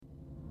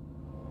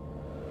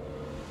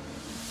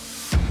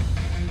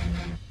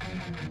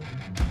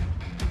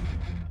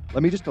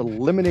Let me just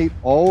eliminate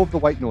all of the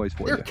white noise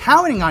for you. They're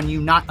counting on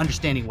you not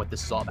understanding what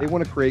this is all about. They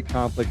want to create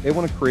conflict. They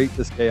want to create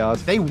this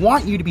chaos. They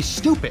want you to be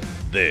stupid.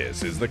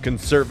 This is the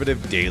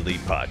Conservative Daily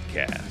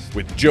Podcast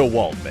with Joe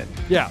Waldman.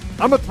 Yeah,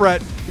 I'm a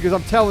threat because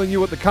I'm telling you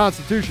what the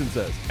Constitution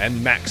says.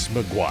 And Max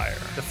McGuire.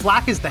 The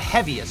flak is the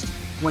heaviest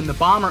when the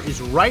bomber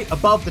is right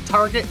above the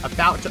target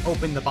about to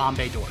open the bomb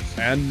bay doors.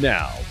 And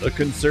now, the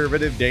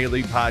Conservative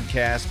Daily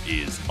Podcast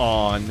is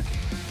on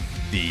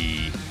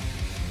the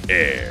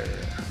air.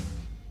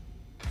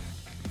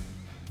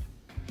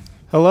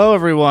 Hello,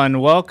 everyone.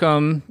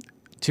 Welcome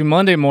to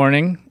Monday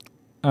morning.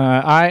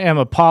 I am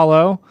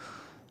Apollo,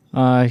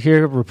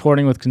 here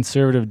reporting with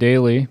Conservative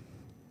Daily.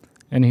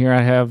 And here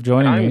I have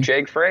joining me. I'm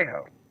Jake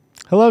Frejo.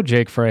 Hello,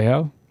 Jake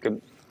Frejo.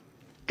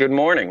 Good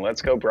morning.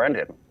 Let's go,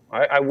 Brendan.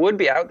 I would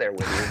be out there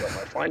with you, but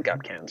my flight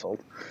got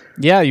canceled.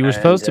 Yeah, you were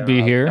supposed to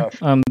be here.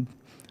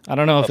 I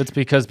don't know if it's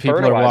because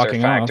people are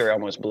walking off. Factory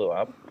almost blew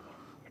up.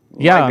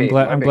 Yeah,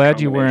 I'm glad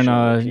you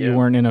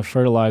weren't in a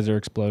fertilizer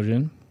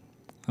explosion.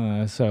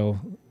 So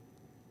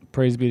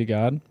praise be to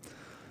God.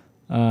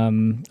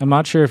 I'm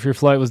not sure if your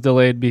flight was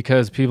delayed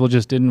because people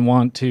just didn't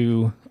want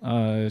to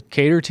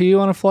cater to you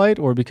on a flight,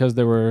 or because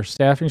there were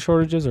staffing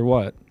shortages, or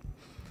what?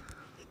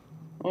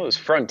 Well, it was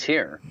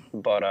Frontier,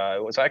 but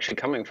it was actually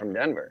coming from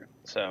Denver.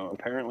 So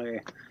apparently,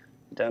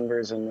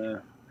 Denver's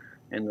in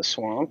the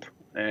swamp,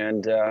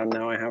 and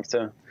now I have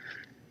to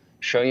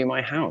show you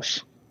my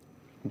house.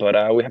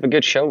 But we have a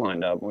good show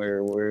lined up.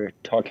 We're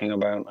talking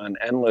about an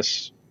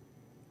endless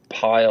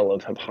pile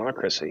of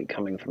hypocrisy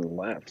coming from the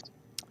left.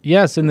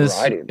 Yes, in this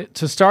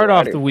to start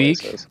off the week,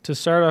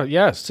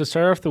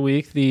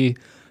 the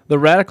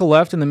radical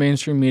left and the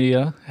mainstream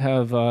media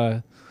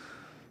have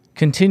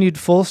continued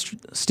full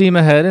steam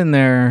ahead in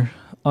their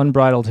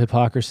unbridled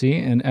hypocrisy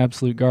and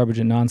absolute garbage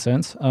and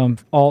nonsense.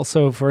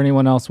 Also, for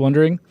anyone else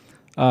wondering,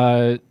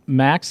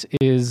 Max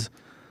is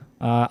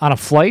on a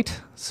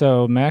flight,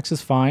 so Max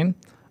is fine.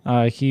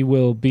 He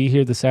will be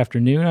here this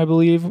afternoon, I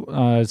believe.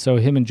 So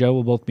him and Joe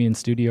will both be in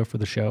studio for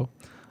the show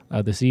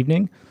this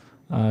evening.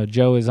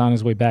 Joe is on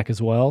his way back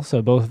as well.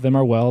 So both of them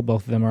are well.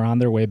 Both of them are on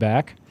their way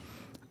back.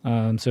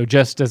 So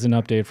just as an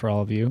update for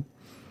all of you.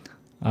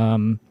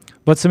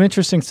 But some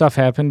interesting stuff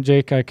happened.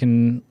 Jake, I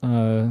can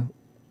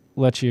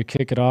let you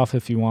kick it off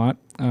if you want.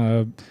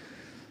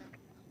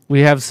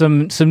 We have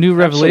some new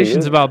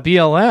revelations about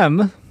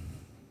BLM.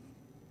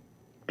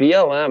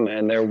 BLM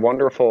and their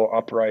wonderful,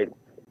 upright,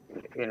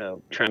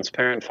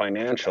 transparent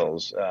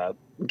financials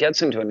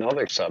gets into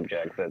another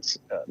subject that's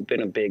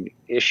been a big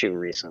issue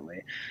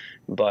recently.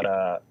 But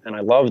and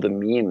I love the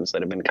memes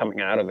that have been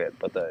coming out of it.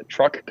 But the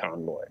truck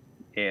convoy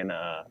in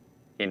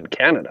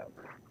Canada,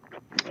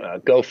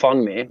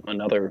 GoFundMe,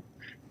 another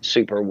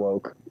super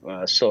woke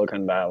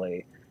Silicon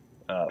Valley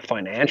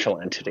financial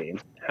entity,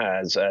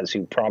 has, as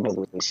you've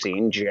probably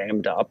seen,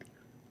 jammed up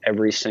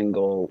every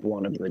single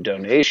one of the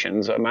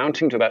donations,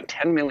 amounting to about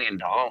 $10 million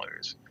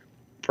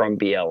from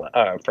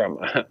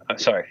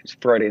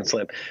Freudian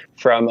slip,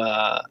 from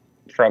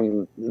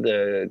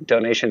the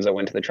donations that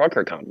went to the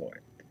trucker convoy.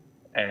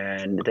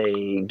 And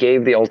they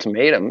gave the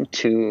ultimatum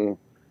to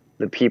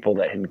the people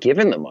that had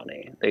given the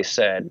money. They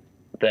said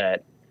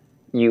that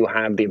you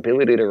have the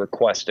ability to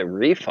request a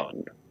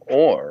refund,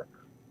 or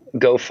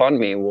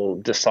GoFundMe will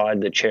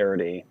decide the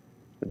charity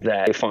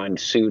that they find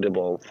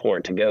suitable for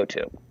it to go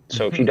to.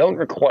 So if you don't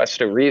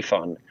request a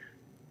refund,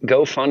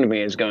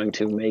 GoFundMe is going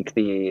to make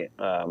the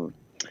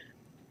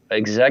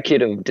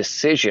executive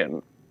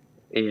decision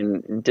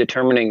in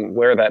determining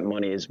where that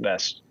money is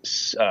best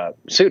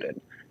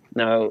suited.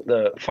 Now,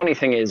 the funny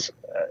thing is,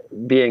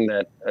 being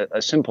that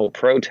a simple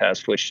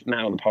protest, which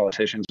now the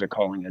politicians are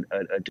calling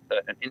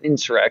an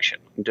insurrection,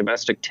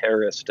 domestic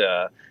terrorist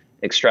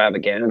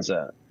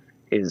extravaganza,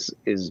 is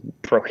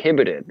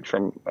prohibited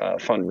from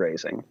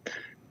fundraising.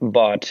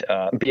 But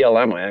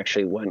BLM, I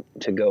actually went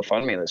to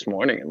GoFundMe this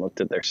morning and looked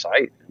at their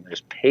site, and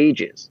there's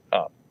pages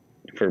up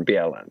for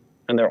BLM,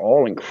 and they're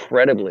all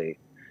incredibly,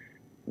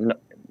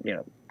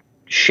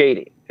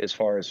 shady as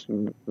far as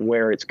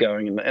where it's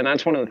going. And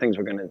that's one of the things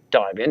we're going to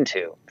dive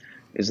into,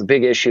 is the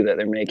big issue that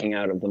they're making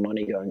out of the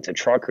money going to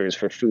truckers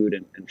for food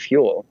and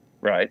fuel,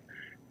 right?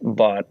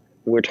 But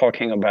we're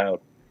talking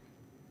about,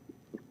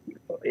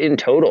 in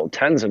total,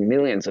 tens of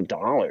millions of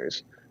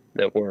dollars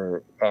that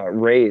were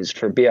raised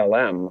for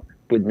BLM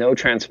with no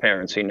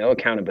transparency, no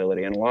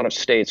accountability, and a lot of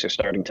states are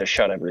starting to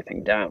shut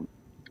everything down.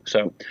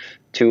 So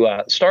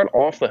to start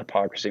off the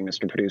hypocrisy,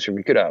 Mr. Producer,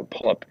 we could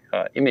pull up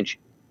image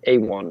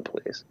A1,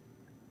 please.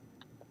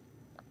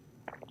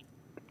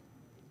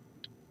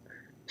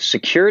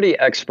 Security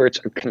experts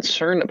are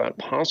concerned about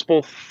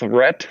possible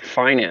threat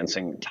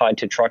financing tied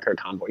to trucker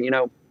convoy.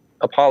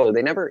 Apollo,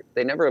 they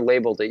never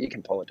labeled it. You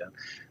can pull it down.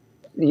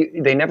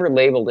 They never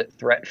labeled it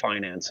threat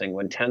financing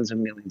when tens of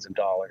millions of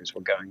dollars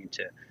were going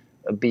into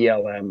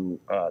BLM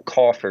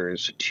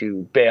coffers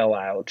to bail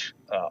out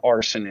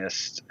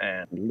arsonists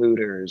and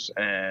looters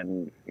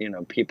and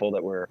people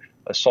that were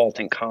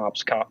assaulting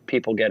cops,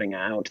 people getting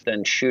out,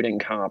 then shooting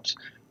cops,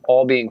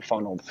 all being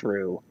funneled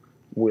through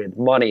with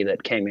money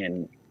that came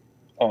in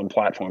on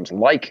platforms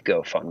like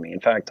GoFundMe. In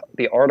fact,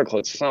 the article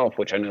itself,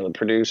 which I know the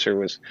producer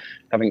was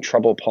having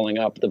trouble pulling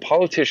up, the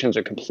politicians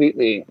are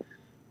completely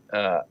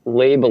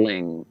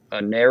labeling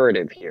a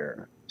narrative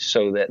here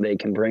so that they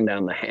can bring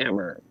down the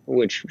hammer,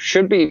 which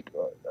should be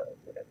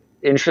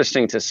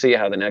interesting to see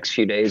how the next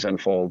few days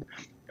unfold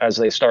as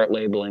they start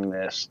labeling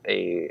this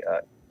a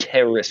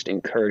terrorist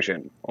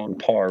incursion on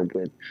par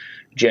with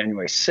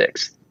January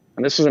 6th.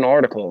 And this is an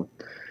article,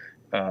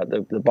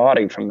 the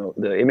body from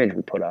the image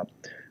we put up,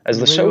 as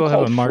the Maybe we'll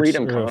have so-called a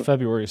freedom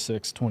February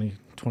 6,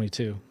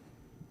 2022.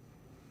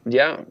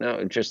 Yeah,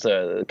 no, just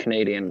the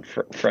Canadian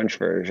French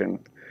version.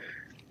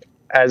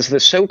 As the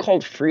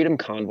so-called Freedom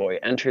Convoy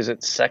enters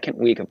its second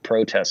week of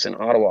protests in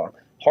Ottawa,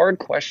 hard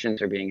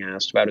questions are being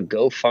asked about a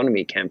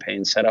GoFundMe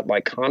campaign set up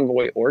by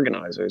convoy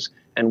organizers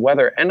and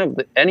whether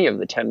any of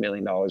the $10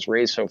 million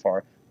raised so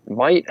far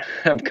might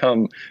have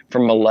come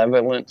from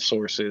malevolent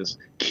sources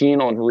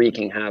keen on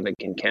wreaking havoc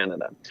in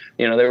Canada.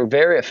 You know, they were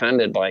very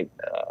offended by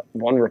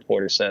one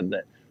reporter said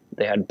that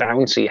they had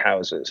bouncy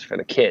houses for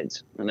the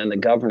kids. And then the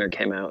governor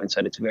came out and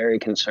said it's very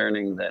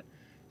concerning that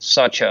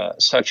such a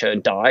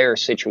dire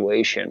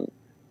situation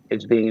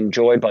is being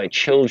enjoyed by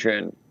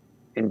children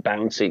in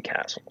bouncy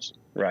castles,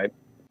 right?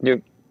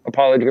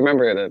 Apollo, do you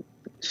remember the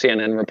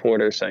CNN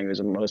reporter saying it was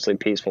a mostly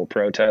peaceful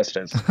protest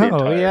as the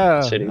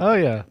entire city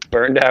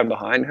burned down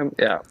behind him?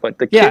 Yeah, but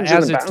the kids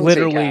as in the it's bouncy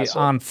literally castle,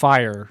 on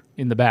fire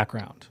in the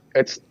background.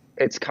 It's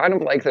kind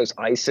of like those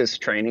ISIS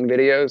training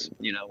videos,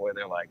 you know, where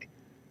they're like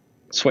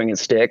swinging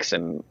sticks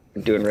and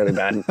doing really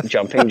bad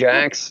jumping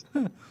jacks,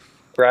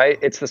 right?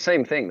 It's the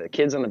same thing. The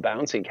kids in the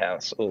bouncy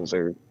castles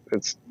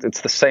it's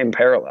the same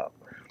parallel.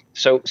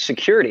 So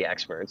security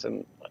experts,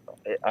 and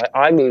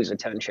I lose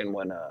attention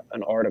when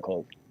an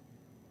article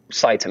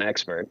cites an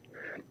expert,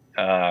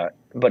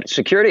 but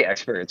security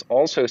experts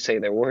also say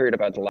they're worried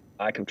about the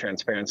lack of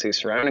transparency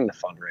surrounding the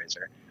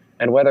fundraiser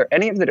and whether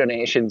any of the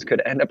donations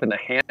could end up in the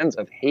hands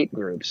of hate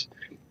groups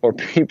or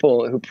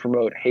people who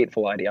promote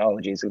hateful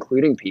ideologies,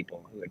 including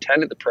people who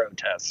attended the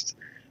protests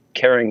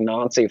carrying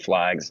Nazi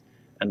flags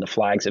and the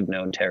flags of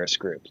known terrorist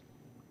groups.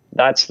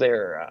 That's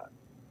their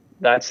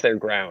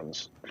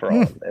grounds for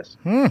all of this.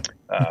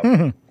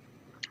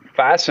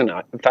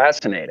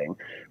 Fascinating,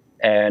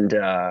 and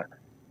the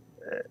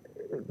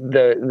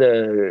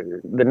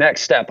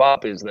next step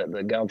up is that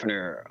the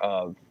governor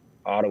of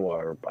Ottawa,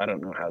 or I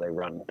don't know how they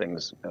run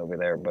things over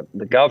there, but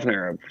the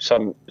governor of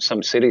some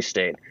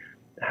city-state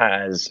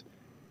has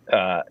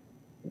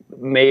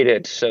made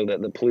it so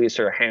that the police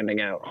are handing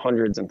out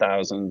hundreds and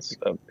thousands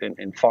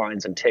in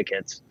fines and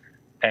tickets,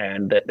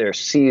 and that they're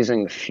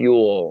seizing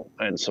fuel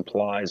and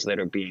supplies that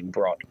are being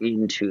brought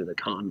into the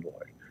convoy.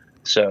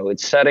 So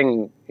it's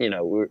setting, you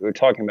know, we're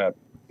talking about,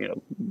 you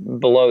know,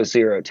 below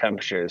zero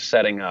temperatures,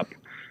 setting up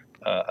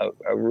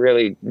a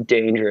really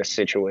dangerous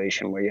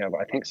situation where you have,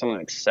 I think, something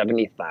like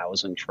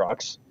 70,000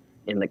 trucks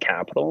in the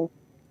capital,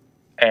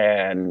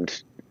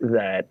 and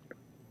that,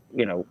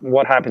 you know,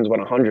 what happens when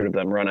 100 of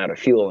them run out of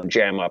fuel and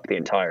jam up the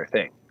entire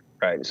thing,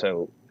 right?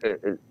 So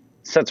it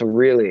sets a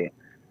really,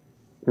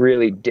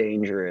 really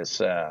dangerous,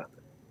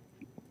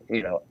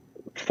 you know,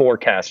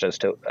 forecast as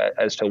to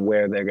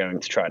where they're going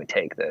to try to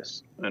take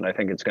this, and I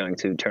think it's going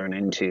to turn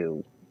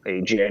into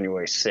a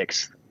January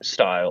 6th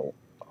style,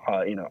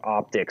 you know,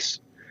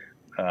 optics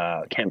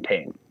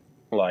campaign,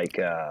 like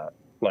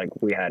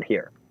we had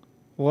here.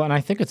 Well, and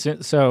I think it's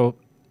so.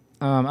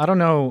 I don't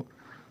know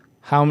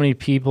how many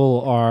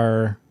people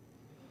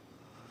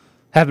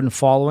have been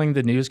following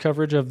the news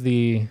coverage of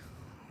the,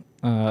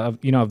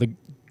 you know, the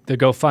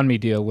GoFundMe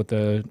deal with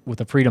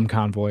the Freedom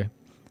Convoy.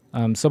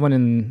 Someone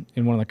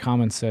in one of the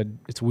comments said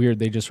it's weird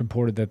they just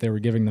reported that they were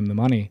giving them the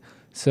money.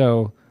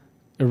 So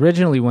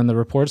originally when the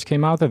reports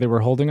came out that they were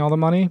holding all the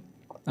money,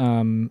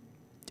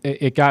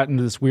 it got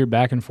into this weird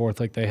back and forth,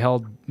 like they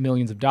held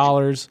millions of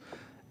dollars.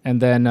 And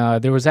then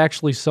there was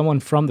actually someone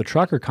from the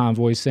trucker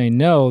convoy saying,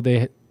 no,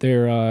 they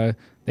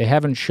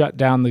haven't shut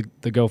down the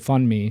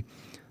GoFundMe.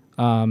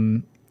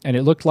 And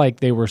it looked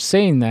like they were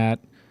saying that,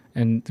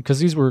 and because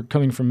these were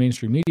coming from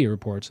mainstream media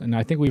reports, and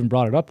I think we even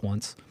brought it up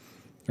once.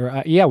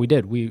 Or yeah, we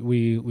did.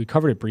 We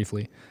covered it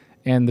briefly,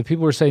 and the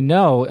people were saying,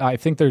 no, I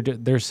think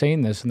they're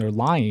saying this and they're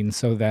lying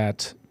so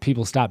that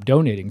people stop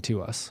donating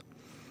to us.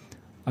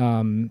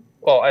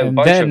 Well, and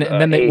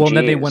then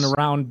they went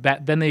around.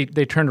 Then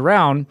they turned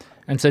around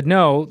and said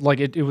no. Like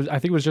it was. I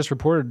think it was just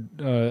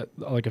reported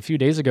like a few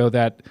days ago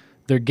that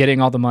they're getting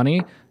all the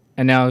money,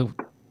 and now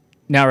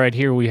right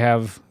here we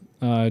have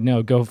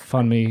no,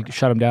 GoFundMe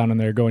shut them down, and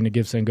they're going to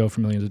Give, Send, Go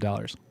for millions of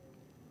dollars.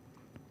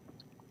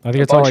 I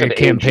think it's all like a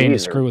campaign to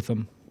screw with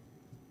them.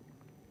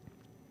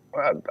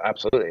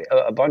 Absolutely.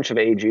 A bunch of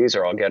AGs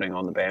are all getting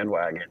on the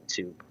bandwagon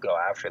to go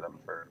after them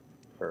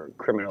for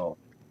criminal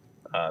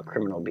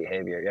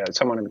behavior. Yeah,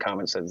 someone in the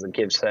comments says the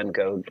Give, Send,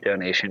 Go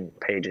donation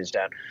page is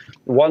down.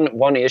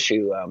 One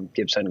issue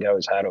Give, Send, Go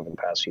has had over the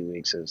past few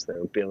weeks is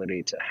their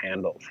ability to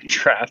handle the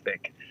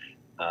traffic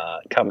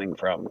coming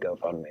from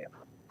GoFundMe.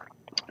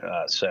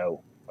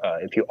 So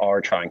if you are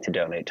trying to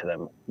donate to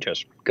them,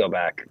 just go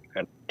back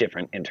at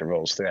different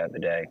intervals throughout the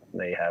day.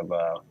 They have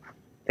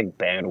think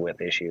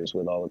bandwidth issues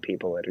with all the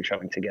people that are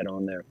trying to get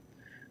on there.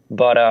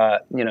 But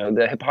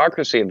the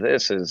hypocrisy of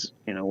this is,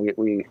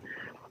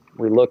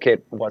 we look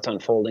at what's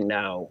unfolding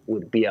now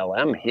with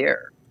BLM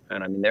here,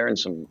 and I mean they're in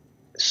some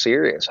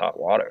serious hot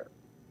water.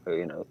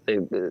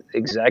 The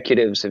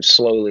executives have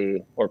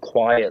slowly or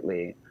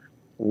quietly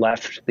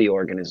left the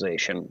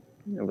organization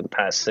over the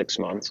past 6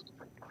 months,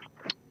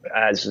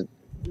 as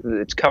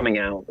it's coming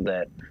out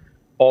that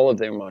all of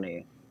their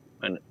money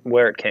and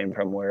where it came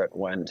from, where it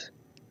went,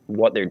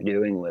 what they're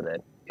doing with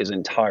it is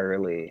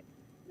entirely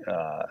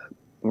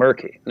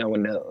murky. No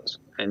one knows.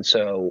 And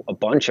so a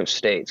bunch of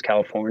states,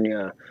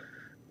 California,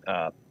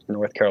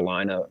 North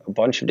Carolina, a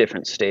bunch of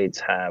different states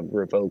have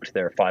revoked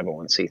their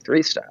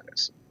 501c3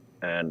 status.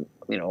 And,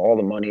 all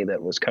the money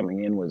that was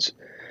coming in was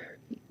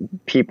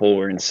people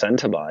were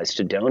incentivized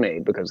to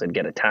donate because they'd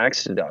get a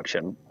tax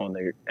deduction on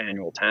their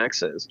annual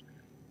taxes.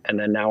 And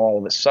then now all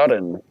of a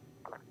sudden,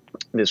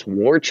 this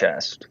war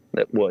chest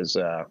that was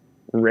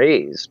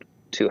raised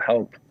to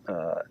help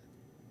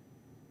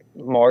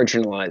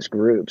marginalized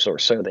groups, or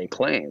so they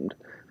claimed,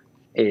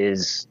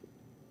 is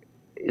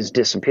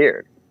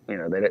disappeared.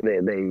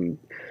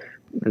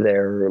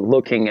 They're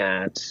looking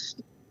at,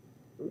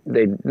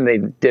 they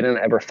didn't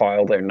ever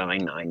file their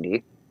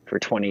 990 for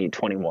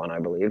 2021, I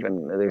believe,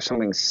 and there's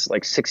something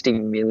like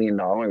 $60 million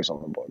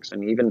on the books.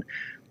 And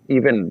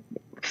even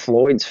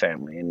Floyd's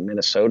family in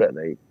Minnesota,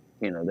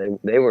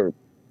 they were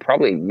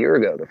probably a year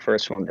ago the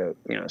first one to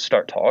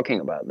start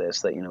talking about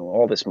this, that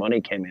all this money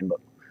came in, but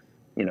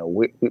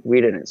we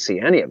didn't see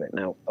any of it.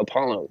 Now,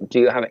 Apollo, do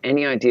you have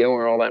any idea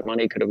where all that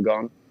money could have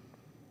gone?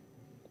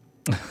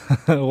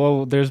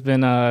 Well, there's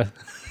been a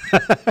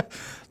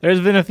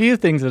few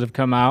things that have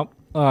come out.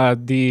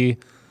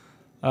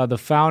 The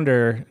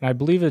founder, and I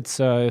believe it's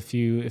if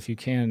you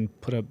can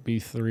put up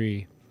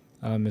B3,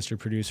 Mr.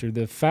 Producer,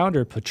 the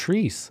founder,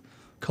 Patrice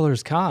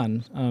Cullors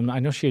Khan. I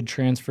know she had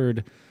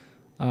transferred.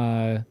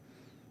 So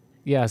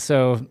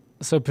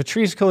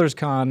Patrice Cullors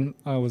Khan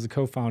was a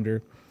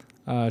co-founder.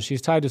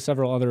 She's tied to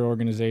several other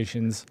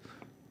organizations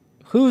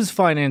whose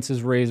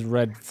finances raise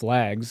red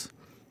flags.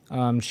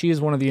 She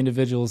is one of the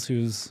individuals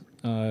who's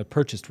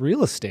purchased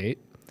real estate.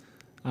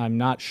 I'm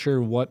not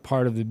sure what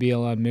part of the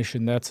BLM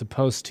mission that's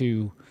supposed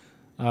to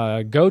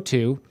go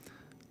to,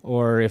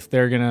 or if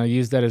they're going to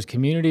use that as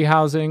community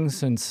housing,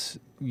 since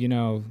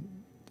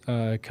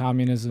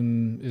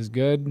communism is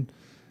good.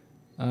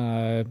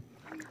 But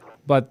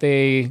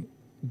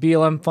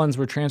BLM funds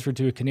were transferred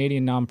to a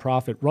Canadian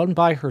nonprofit run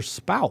by her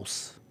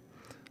spouse.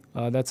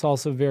 That's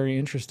also very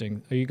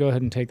interesting. You go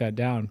ahead and take that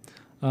down.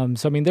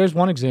 So, I mean, there's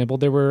one example.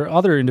 There were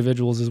other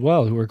individuals as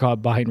well who were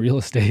caught buying real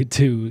estate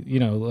to,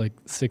 like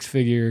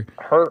six-figure,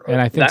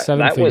 and I think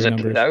seven-figure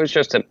numbers.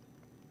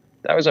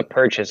 That was a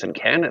purchase in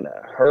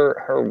Canada.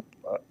 Her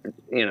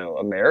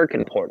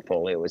American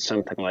portfolio was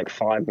something like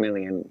 $5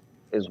 million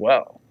as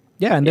well.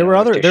 Yeah, and there were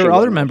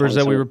other members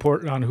that we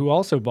reported on who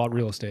also bought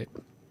real estate.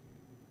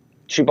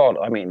 She had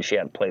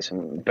a place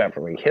in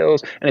Beverly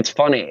Hills, and it's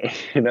funny,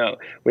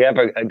 we have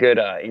a good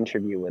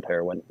interview with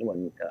her when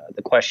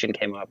the question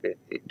came up,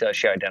 does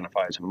she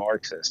identify as a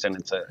Marxist? And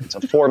it's a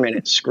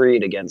 4-minute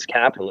screed against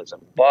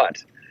capitalism.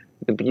 But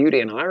the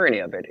beauty and irony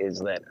of it is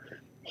that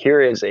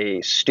here is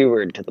a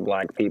steward to the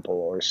black people,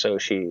 or so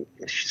she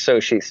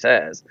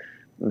says,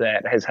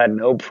 that has had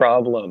no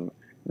problem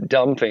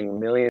dumping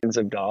millions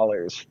of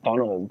dollars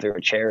funneled through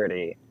a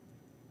charity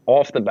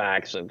off the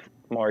backs of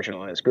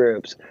marginalized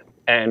groups.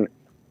 And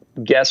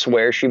guess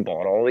where she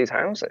bought all these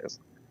houses?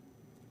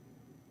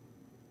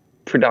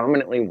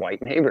 Predominantly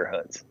white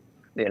neighborhoods,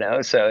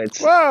 so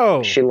it's,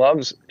 whoa. She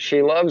loves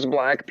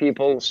black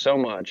people so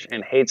much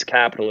and hates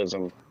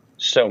capitalism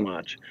so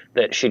much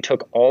that she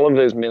took all of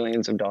those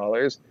millions of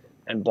dollars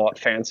and bought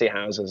fancy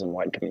houses in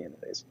white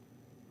communities.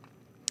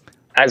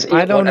 As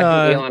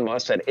Elon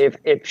Musk said, if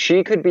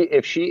you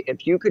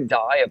could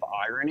die of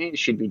irony,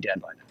 she'd be dead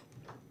by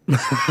now.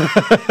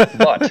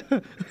 But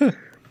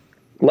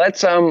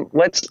let's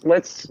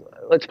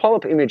pull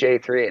up image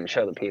A3 and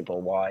show the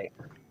people why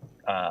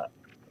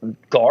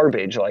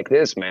garbage like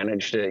this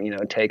managed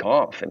to take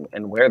off,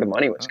 and where the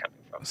money was coming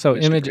from. So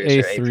Mr. image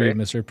A3,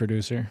 Mr.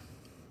 Producer.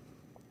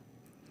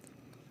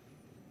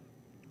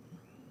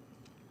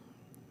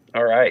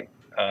 All right.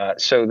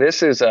 So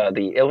this is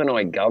the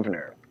Illinois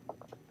governor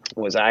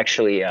was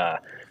actually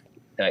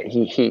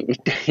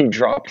he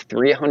dropped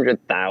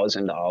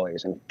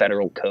 $300,000 in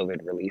federal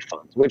COVID relief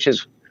funds, which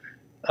is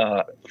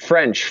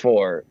French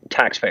for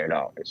taxpayer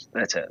dollars.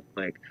 That's it.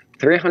 Like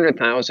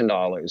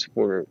 $300,000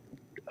 were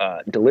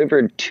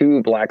delivered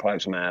to Black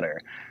Lives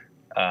Matter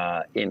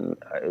in,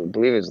 I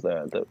believe, is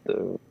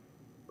the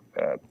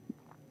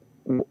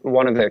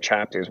one of their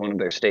chapters, one of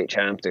their state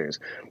chapters,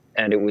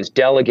 and it was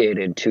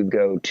delegated to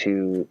go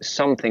to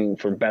something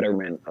for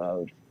betterment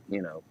of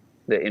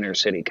the inner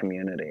city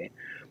community.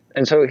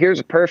 And so here's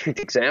a perfect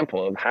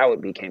example of how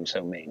it became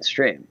so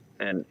mainstream.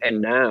 And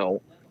now,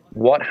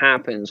 what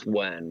happens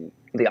when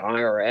the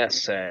IRS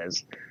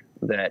says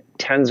that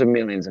tens of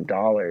millions of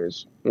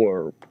dollars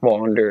were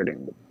laundered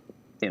and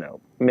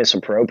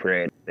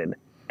misappropriated,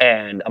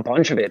 And a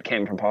bunch of it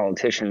came from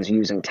politicians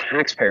using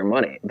taxpayer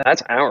money.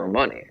 That's our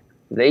money.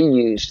 They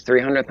used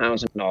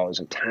 $300,000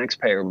 of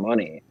taxpayer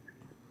money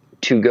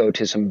to go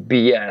to some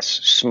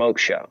BS smoke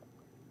show.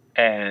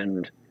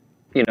 And,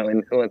 you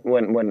know,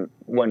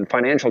 when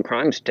financial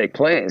crimes take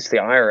place, the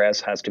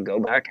IRS has to go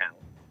back out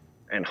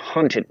and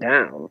hunt it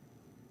down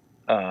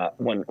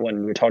when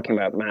we're talking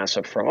about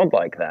massive fraud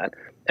like that.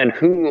 And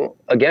who,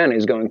 again,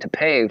 is going to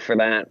pay for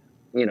that,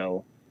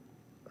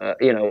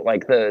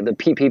 like the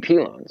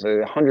PPP loans,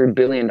 $100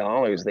 billion,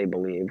 they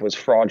believe, was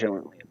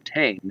fraudulently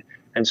obtained.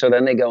 And so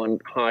then they go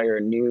and hire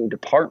a new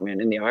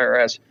department in the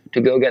IRS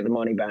to go get the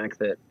money back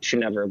that should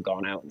never have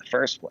gone out in the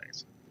first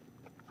place.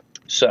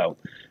 So,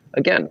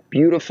 again,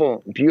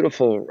 beautiful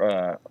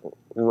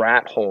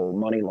rat hole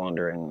money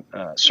laundering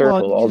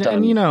circle, well, all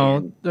done.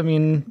 And, I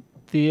mean,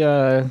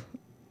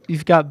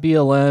 you've got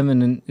BLM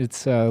and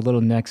its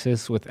little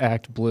nexus with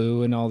Act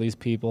Blue and all these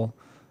people.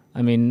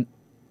 I mean,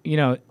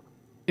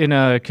 in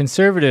a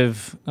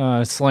conservative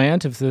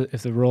slant, if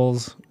the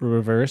roles were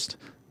reversed,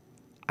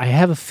 I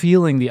have a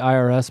feeling the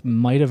IRS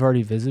might have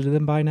already visited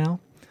them by now,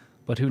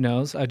 but who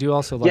knows? I do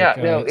also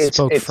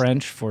spoke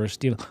French for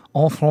Steve.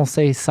 En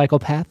français,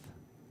 psychopath.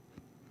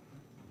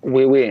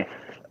 Oui, oui.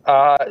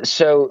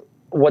 So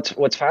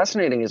what's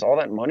fascinating is all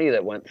that money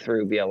that went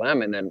through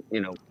BLM and then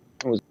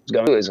was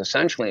going to is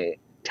essentially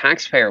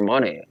taxpayer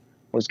money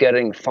was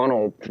getting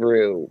funneled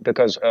through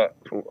because a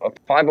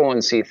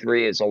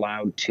 501c3 is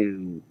allowed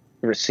to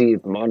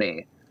receive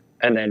money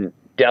and then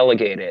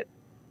delegate it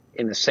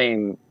in the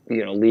same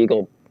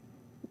legal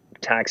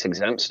tax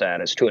exempt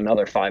status to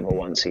another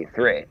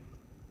 501c3,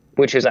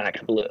 which is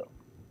Act Blue.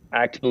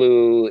 Act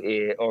Blue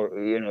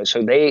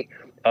so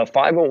a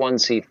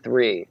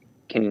 501c3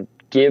 can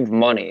give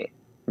money,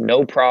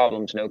 no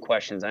problems, no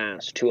questions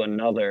asked, to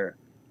another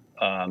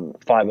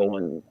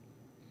 501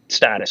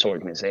 status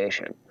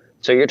organization.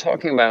 So you're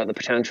talking about the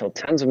potential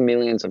tens of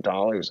millions of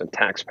dollars of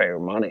taxpayer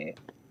money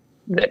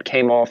that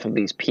came off of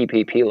these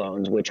PPP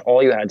loans, which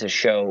all you had to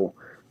show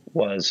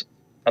was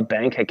a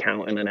bank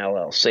account in an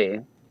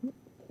LLC,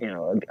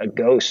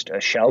 a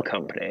shell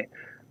company,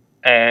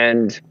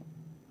 and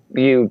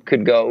you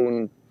could go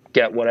and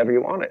get whatever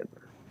you wanted.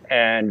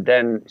 And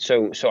then,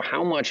 so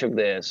how much of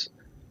this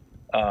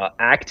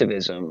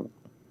activism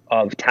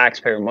of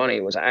taxpayer money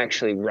was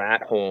actually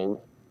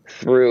rat-holed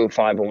through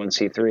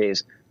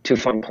 501c3s to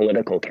fund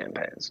political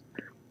campaigns?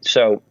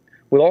 So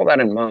with all that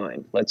in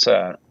mind, let's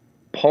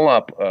pull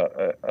up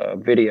a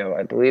video.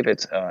 I believe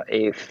it's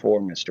A4,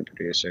 Mr.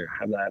 Producer.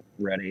 Have that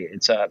ready.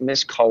 It's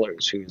Miss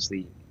Colors, who's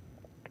the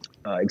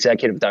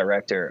executive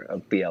director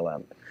of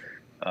BLM,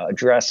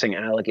 addressing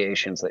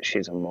allegations that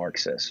she's a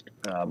Marxist.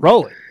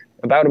 Roll it.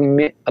 About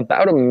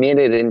a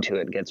minute into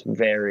it, gets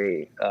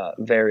very,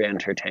 very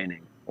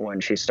entertaining when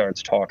she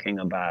starts talking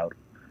about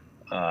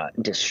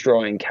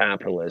destroying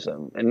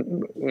capitalism.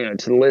 And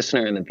to the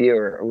listener and the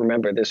viewer,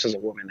 remember this is a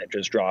woman that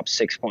just dropped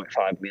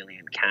 $6.5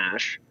 million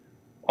cash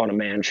on a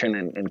mansion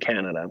in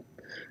Canada,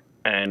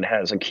 and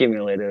has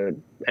accumulated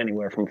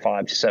anywhere from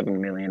 $5 to $7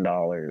 million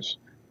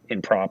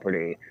in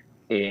property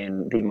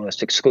in the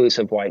most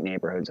exclusive white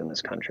neighborhoods in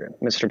this country.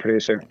 Mr.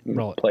 Producer,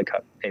 play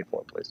cut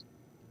A4, please.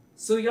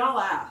 So y'all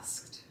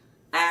asked,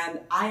 and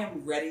I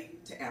am ready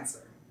to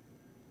answer.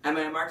 Am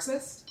I a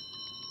Marxist?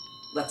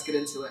 Let's get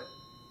into it.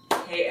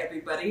 Hey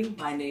everybody,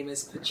 my name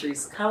is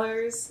Patrice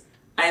Cullors.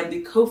 I am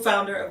the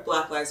co-founder of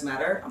Black Lives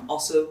Matter. I'm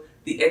also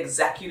the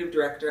executive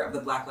director of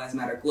the Black Lives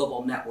Matter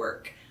Global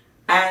Network.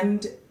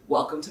 And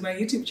welcome to my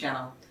YouTube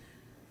channel.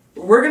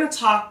 We're gonna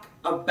talk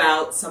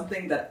about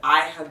something that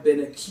I have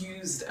been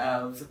accused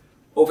of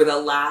over the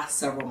last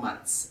several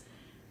months.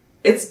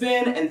 It's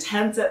been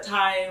intense at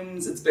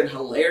times, it's been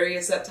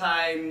hilarious at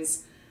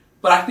times,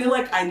 but I feel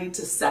like I need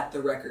to set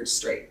the record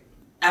straight.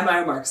 Am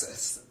I a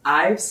Marxist?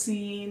 I've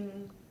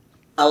seen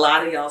a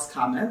lot of y'all's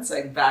comments.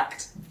 In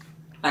fact,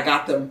 I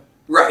got them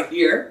right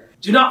here.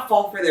 Do not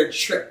fall for their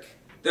trick.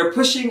 They're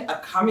pushing a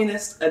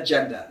communist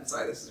agenda. I'm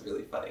sorry, this is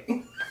really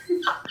funny.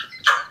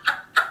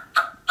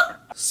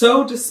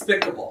 So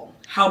despicable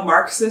how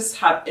Marxists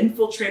have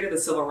infiltrated the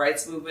civil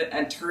rights movement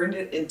and turned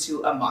it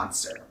into a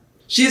monster.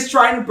 She is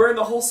trying to burn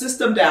the whole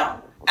system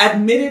down.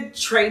 Admitted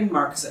trained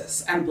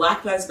Marxists and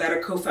Black Lives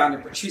Matter co-founder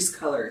Patrice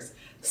Cullors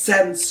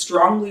sends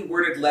strongly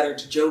worded letter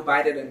to Joe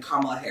Biden and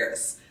Kamala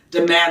Harris,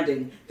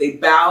 demanding they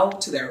bow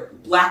to their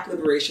Black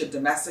liberation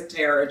domestic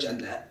terror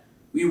agenda.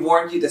 We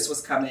warned you this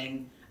was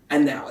coming,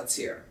 and now it's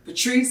here.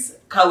 Patrice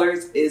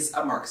Cullors is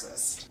a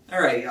Marxist.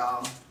 All right,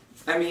 y'all.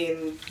 I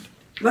mean,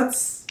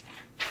 let's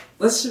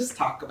just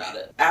talk about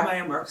it. Am I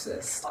a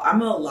Marxist?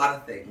 I'm a lot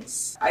of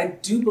things. I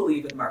do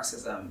believe in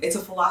Marxism. It's a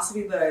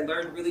philosophy that I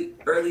learned really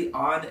early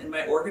on in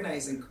my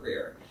organizing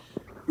career.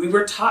 We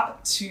were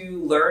taught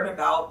to learn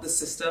about the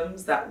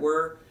systems that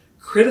were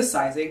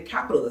criticizing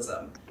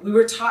capitalism. We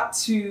were taught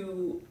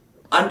to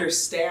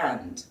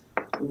understand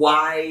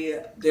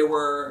why there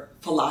were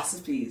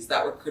philosophies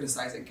that were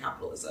criticizing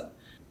capitalism.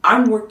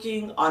 I'm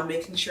working on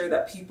making sure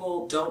that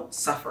people don't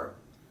suffer.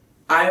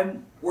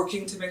 I'm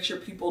working to make sure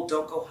people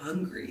don't go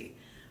hungry.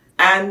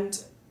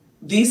 And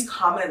These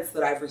comments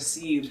that I've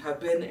received have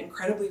been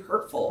incredibly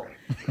hurtful.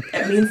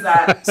 It means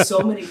that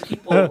so many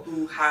people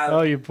who have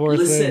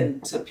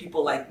listened to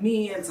people like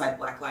me inside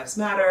Black Lives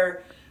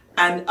Matter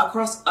and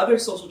across other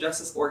social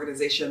justice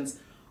organizations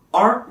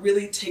aren't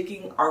really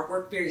taking our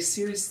work very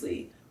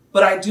seriously.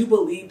 But I do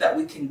believe that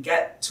we can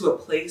get to a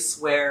place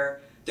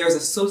where there's a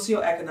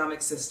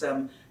socioeconomic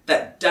system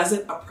that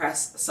doesn't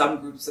oppress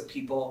some groups of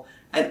people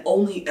and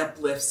only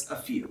uplifts a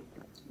few.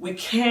 We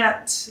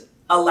can't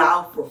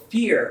allow for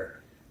fear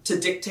to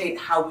dictate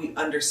how we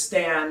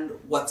understand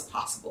what's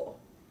possible.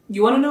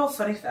 You want to know a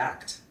funny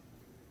fact?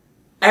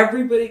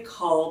 Everybody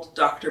called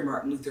Dr.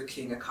 Martin Luther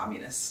King a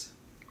communist.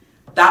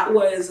 That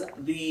was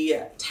the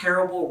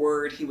terrible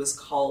word he was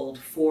called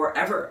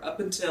forever, up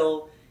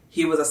until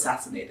he was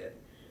assassinated.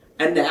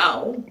 And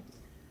now,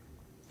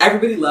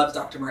 everybody loves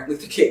Dr. Martin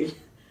Luther King.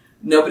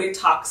 Nobody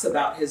talks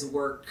about his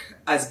work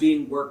as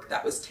being work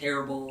that was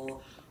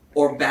terrible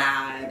or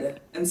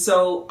bad. And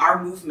so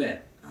our movement,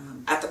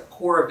 at the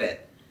core of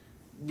it,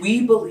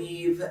 we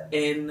believe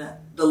in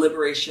the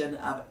liberation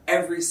of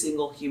every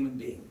single human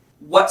being.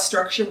 What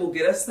structure will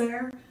get us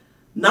there?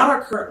 Not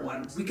our current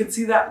one. We can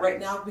see that right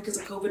now because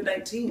of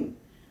COVID-19.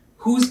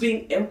 Who's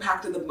being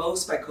impacted the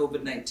most by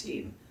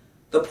COVID-19?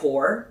 The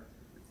poor.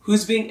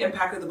 Who's being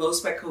impacted the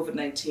most by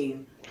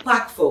COVID-19?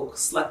 Black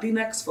folks,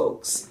 Latinx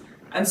folks.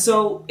 And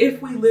so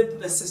if we lived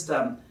in a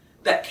system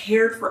that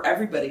cared for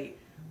everybody,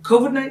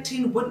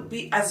 COVID-19 wouldn't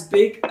be as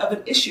big of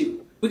an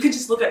issue. We could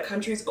just look at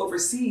countries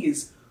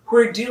overseas who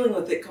are dealing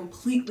with it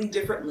completely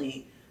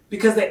differently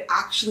because they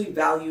actually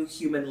value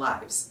human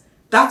lives.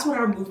 That's what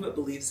our movement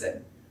believes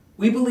in.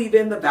 We believe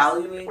in the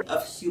valuing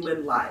of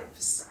human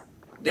lives.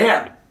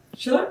 Damn,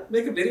 should I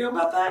make a video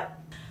about that?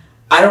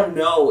 I don't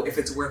know if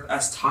it's worth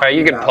us talking about.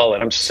 You can pull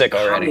it. I'm sick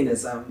already.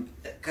 Communism,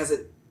 because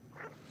it...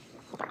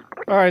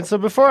 All right, so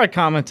before I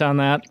comment on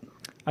that,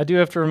 I do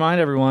have to remind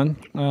everyone,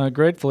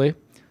 gratefully,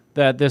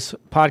 that this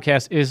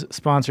podcast is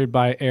sponsored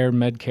by Air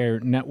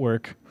Medcare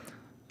Network.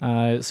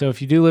 So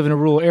if you do live in a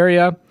rural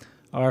area,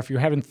 or if you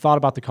haven't thought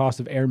about the cost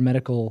of air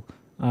medical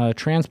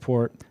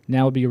transport,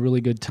 now would be a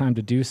really good time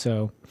to do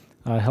so.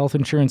 Health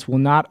insurance will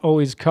not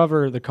always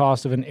cover the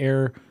cost of an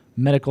air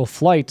medical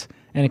flight,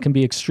 and it can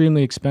be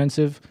extremely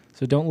expensive,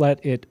 so don't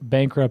let it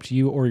bankrupt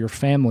you or your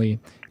family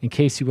in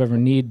case you ever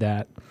need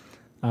that.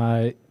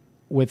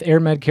 With Air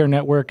Medcare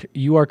Network,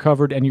 you are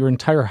covered and your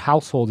entire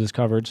household is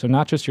covered, so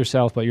not just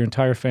yourself, but your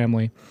entire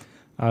family,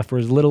 for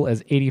as little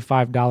as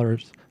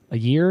 $85 a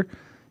year.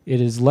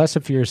 It is less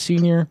if you're a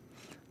senior.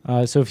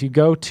 So if you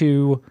go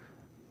to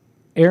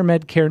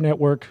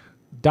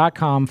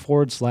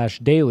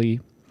airmedcarenetwork.com/daily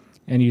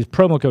and use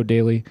promo code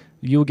daily,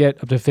 you'll get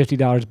up to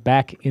 $50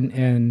 back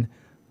in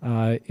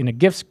a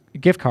gift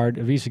card,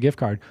 a Visa gift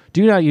card.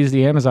 Do not use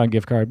the Amazon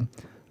gift card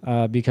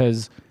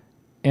because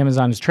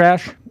Amazon is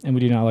trash and we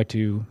do not like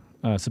to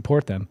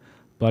support them.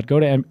 But go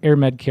to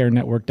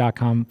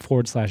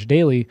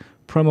airmedcarenetwork.com/daily,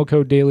 promo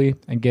code daily,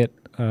 and get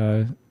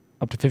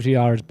up to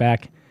 $50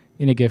 back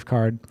in a gift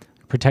card.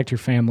 Protect your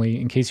family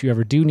in case you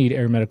ever do need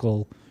air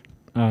medical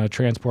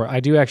transport.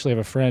 I do actually have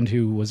a friend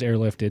who was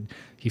airlifted.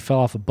 He fell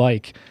off a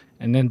bike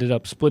and ended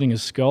up splitting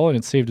his skull, and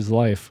it saved his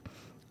life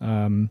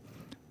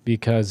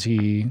because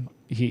he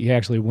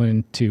actually went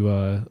into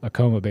a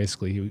coma,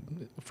 basically,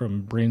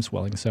 from brain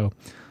swelling. So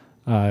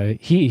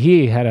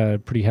he had a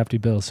pretty hefty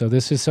bill. So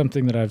this is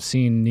something that I've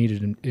seen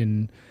needed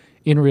in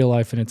real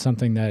life, and it's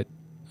something that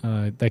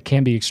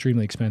can be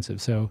extremely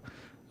expensive. So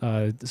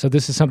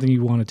this is something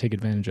you want to take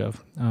advantage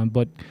of.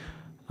 But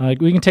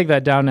we can take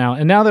that down now.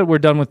 And now that we're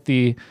done with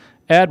the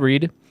ad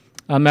read,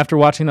 after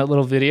watching that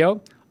little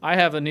video, I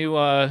have a new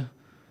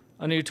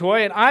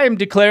toy, and I am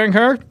declaring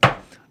her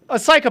a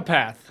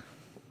psychopath.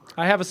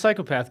 I have a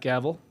psychopath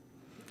gavel.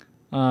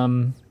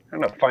 I'm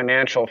a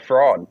financial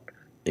fraud.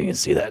 You can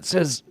see that. It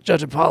says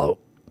Judge Apollo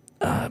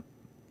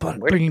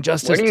bringing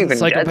justice to the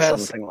psychopaths. Where do you even get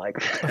something like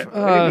that?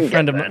 A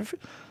friend of mine.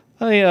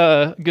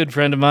 A good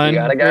friend of mine. You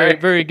got a guy? Very,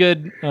 very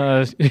good.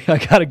 I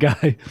got a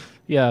guy.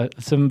 Yeah,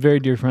 some very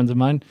dear friends of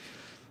mine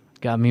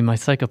got me my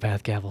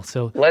psychopath gavel.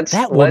 So let's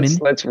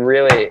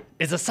really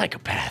is a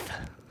psychopath.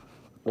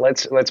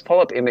 Let's pull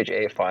up image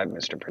A5,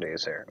 Mr.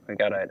 Producer. We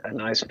got a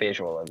nice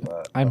visual of.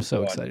 I'm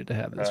so excited to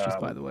have this. Just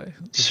by the way,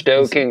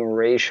 stoking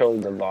racial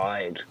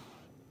divide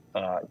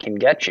can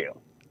get you.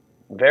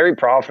 Very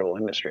profitable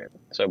industry.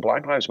 So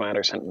Black Lives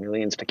Matter sent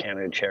millions to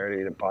Canada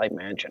charity to buy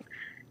mansion.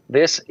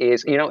 This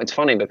is, it's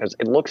funny because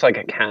it looks like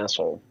a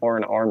castle or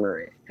an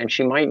armory, and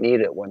she might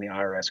need it when the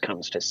IRS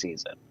comes to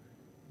seize it.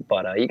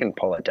 But you can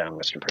pull it down,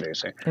 Mr.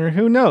 Producer. Or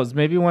who knows?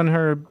 Maybe when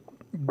her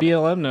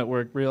BLM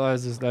network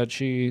realizes that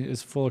she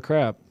is full of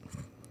crap.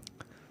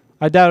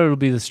 I doubt it'll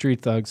be the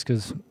street thugs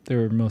because they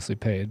were mostly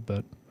paid,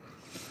 but...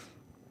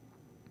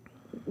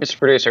 Mr.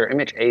 Producer,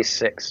 image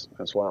A6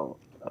 as well.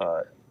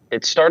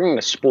 It's starting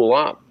to spool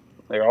up.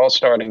 They're all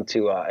starting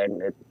to,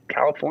 and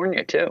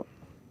California too.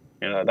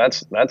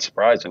 That's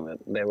surprising that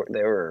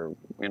they were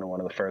one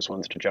of the first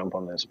ones to jump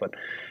on this. But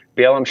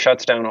BLM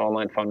shuts down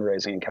online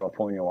fundraising in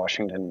California,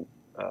 Washington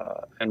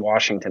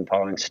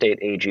following state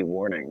AG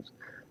warnings.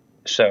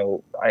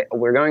 So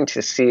we're going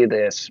to see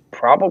this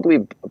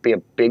probably be a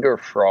bigger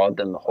fraud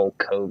than the whole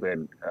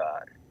COVID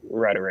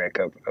rhetoric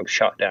of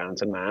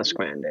shutdowns and mask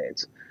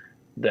mandates.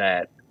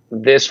 That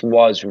this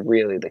was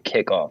really the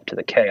kickoff to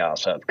the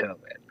chaos of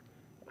COVID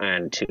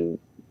and to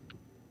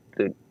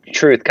the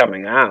truth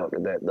coming out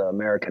that the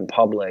American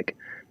public,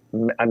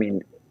 I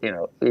mean,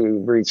 you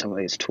read some of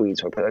these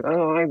tweets where people are like,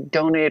 oh, I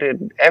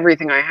donated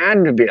everything I had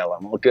to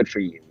BLM. Well, good for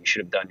you. You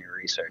should have done your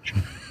research.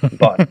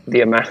 But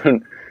the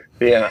amount,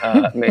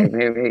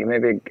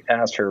 maybe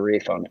ask for a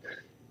refund.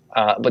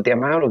 But the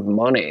amount of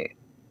money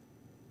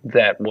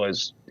that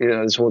was,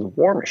 this was a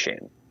war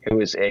machine. It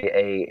was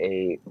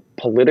a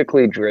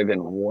politically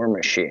driven war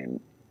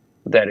machine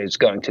that is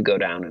going to go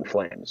down in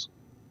flames.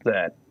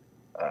 That,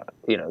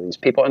 these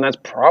people, and that's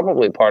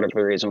probably part of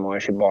the reason why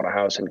she bought a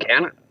house in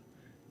Canada,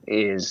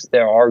 is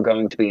there are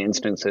going to be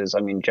instances,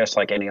 I mean, just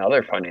like any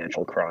other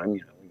financial crime, when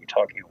you're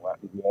talking about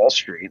Wall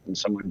Street and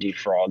someone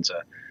defrauds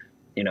a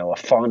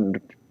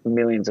fund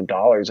millions of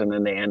dollars and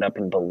then they end up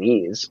in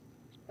Belize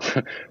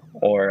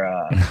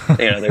or,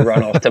 they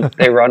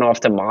run off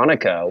to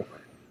Monaco.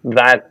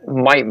 That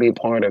might be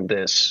part of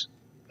this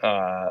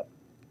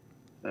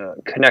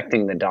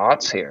connecting the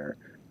dots here,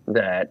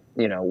 that,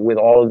 with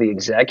all of the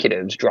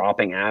executives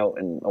dropping out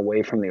and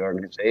away from the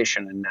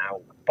organization and now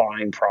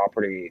buying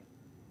property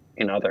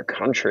in other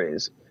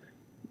countries,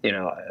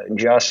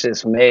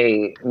 justice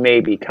may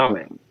be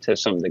coming to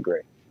some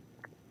degree.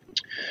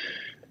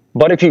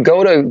 But if you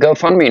go to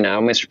GoFundMe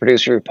now, Mr.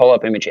 Producer, you pull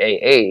up image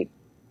A8,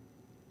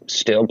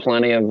 still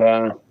plenty of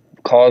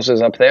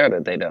causes up there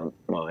that they don't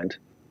mind.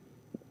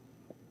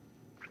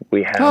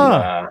 We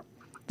have.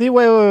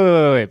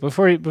 Wait.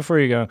 Before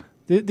you go,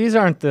 these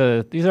aren't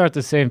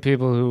the same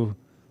people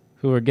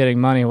who were getting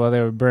money while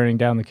they were burning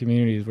down the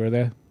communities, were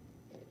they?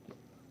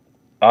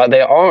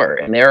 They are,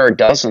 and there are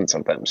dozens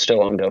of them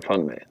still on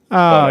GoFundMe.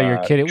 Oh,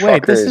 you're kidding!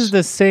 Wait, this is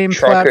the same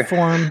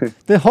platform.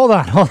 Hold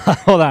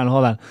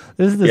on.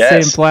 This is the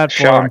same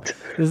platform. Shocked.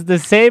 This is the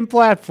same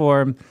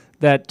platform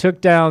that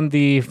took down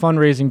the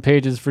fundraising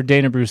pages for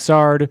Dana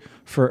Broussard,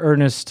 for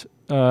Ernest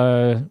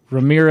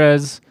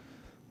Ramirez,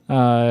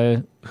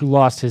 who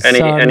lost his son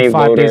 5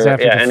 voter, days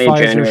after the any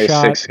Pfizer January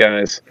shot. 6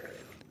 guys.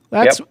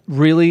 That's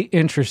really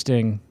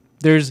interesting.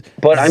 There's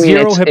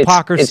it's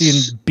hypocrisy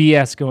and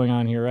BS going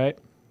on here, right?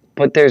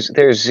 But there's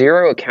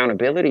zero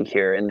accountability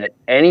here, in that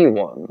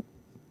anyone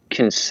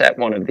can set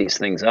one of these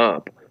things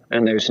up,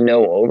 and there's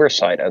no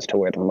oversight as to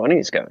where the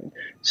money's going.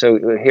 So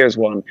here's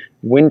one: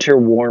 winter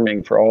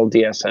warming for all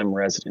DSM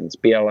residents,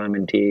 BLM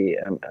and D.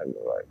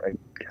 I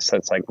guess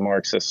that's like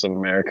Marxists of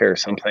America or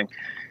something.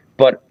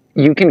 But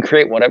you can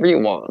create whatever you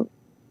want,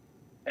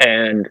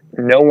 and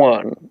no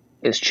one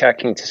is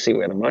checking to see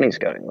where the money's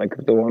going. Like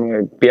the one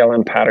where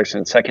BLM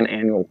Patterson, second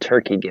annual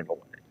turkey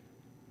giveaway.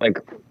 Like,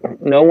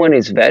 no one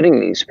is vetting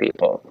these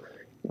people,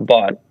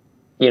 but,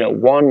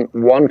 one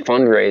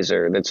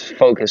fundraiser that's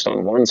focused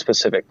on one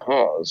specific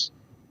cause,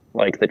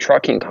 like the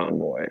trucking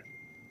convoy,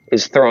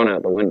 is thrown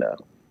out the window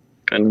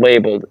and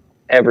labeled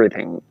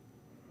everything,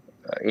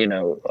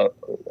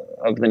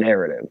 of the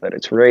narrative, that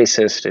it's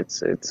racist,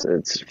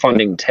 it's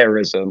funding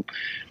terrorism.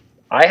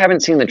 I haven't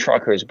seen the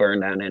truckers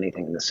burn down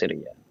anything in the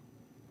city yet.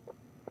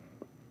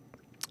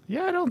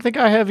 Yeah, I don't think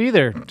I have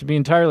either, to be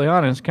entirely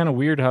honest. Kind of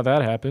weird how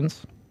that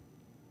happens.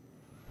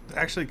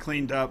 Actually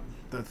cleaned up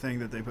the thing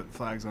that they put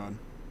flags on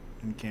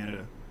in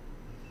Canada.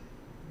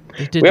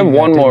 We have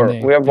one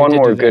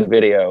more good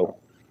video.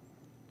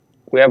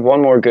 We have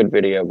one more good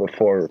video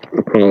before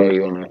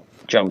you want to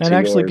jump to and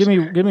actually,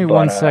 yours. give me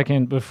 1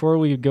 second before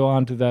we go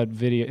on to that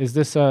video. Is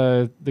this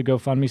the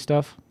GoFundMe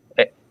stuff?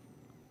 No,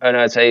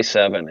 it's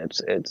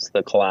A7. It's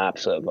the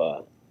collapse of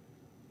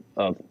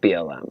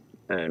BLM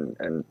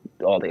and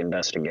all the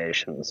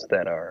investigations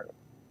that are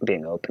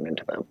being opened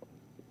into them.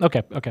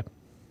 Okay.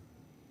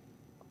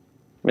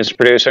 Mr.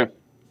 Producer,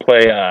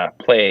 play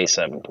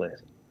A7,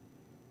 please.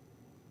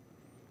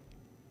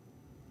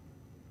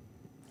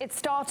 It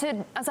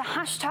started as a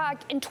hashtag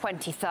in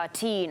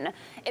 2013.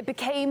 It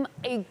became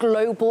a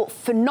global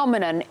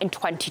phenomenon in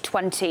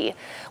 2020.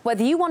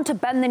 Whether you want to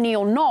bend the knee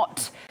or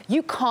not,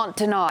 you can't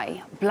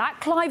deny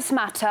Black Lives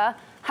Matter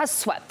has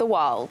swept the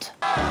world.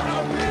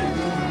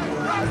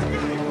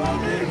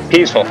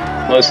 Peaceful,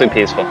 mostly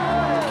peaceful.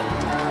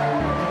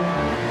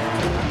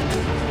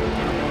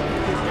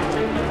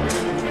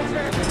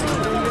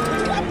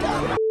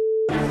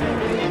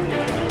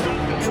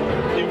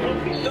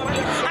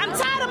 I'm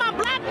tired of my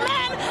black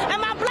men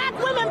and my black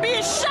women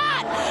being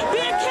shot,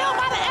 being killed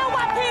by the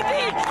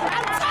NYPD.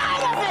 I'm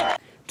tired of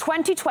it.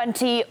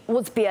 2020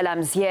 was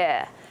BLM's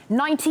year.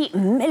 $90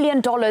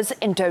 million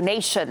in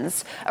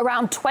donations.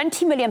 Around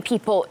 20 million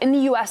people in the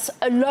US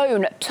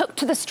alone took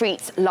to the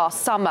streets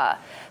last summer.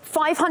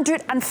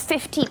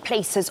 550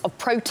 places of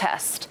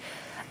protest.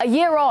 A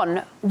year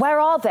on, where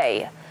are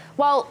they?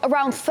 Well,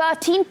 around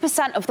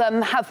 13% of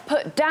them have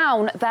put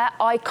down their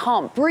I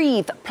Can't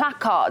Breathe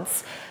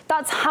placards.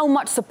 That's how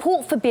much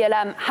support for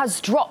BLM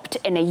has dropped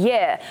in a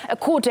year,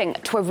 according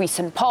to a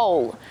recent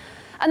poll.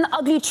 And the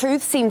ugly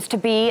truth seems to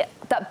be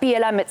that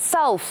BLM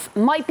itself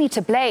might be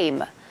to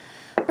blame.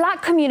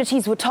 Black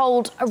communities were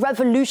told a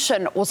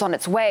revolution was on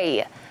its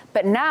way.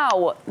 But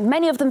now,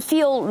 many of them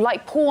feel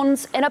like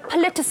pawns in a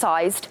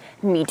politicized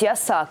media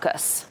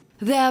circus.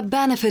 They are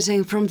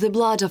benefiting from the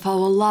blood of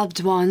our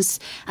loved ones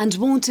and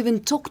won't even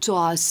talk to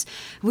us.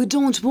 We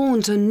don't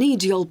want or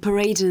need y'all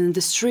parading in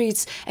the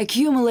streets,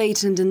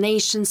 accumulating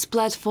donations,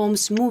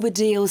 platforms, movie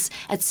deals,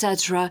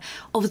 etc.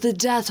 of the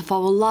death of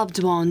our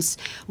loved ones,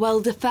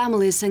 while the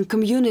families and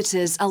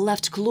communities are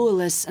left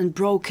clueless and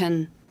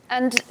broken.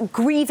 And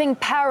grieving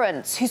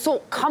parents who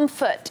sought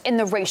comfort in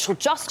the racial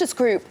justice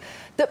group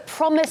that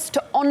promised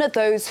to honor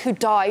those who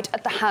died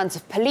at the hands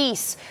of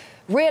police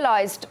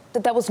realized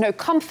that there was no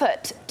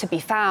comfort to be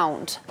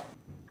found.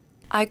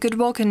 I could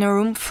walk in a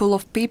room full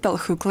of people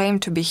who claim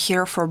to be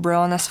here for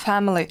Breonna's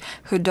family,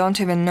 who don't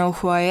even know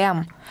who I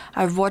am.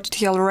 I've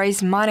watched y'all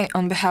raise money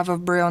on behalf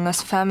of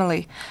Breonna's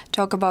family.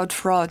 Talk about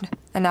fraud.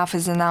 Enough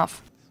is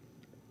enough.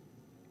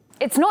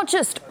 It's not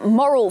just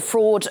moral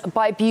fraud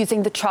by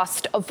abusing the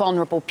trust of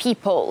vulnerable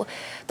people.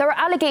 There are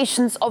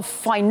allegations of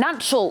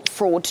financial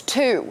fraud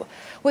too,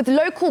 with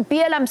local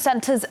BLM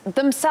centres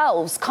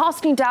themselves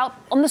casting doubt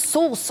on the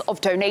source of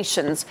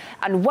donations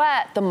and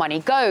where the money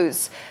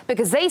goes,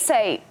 because they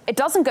say it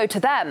doesn't go to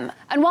them.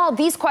 And while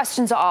these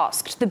questions are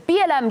asked, the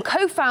BLM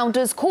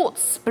co-founders caught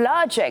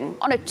splurging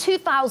on a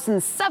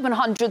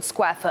 2,700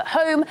 square foot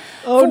home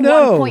for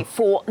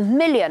 $1.4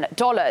 million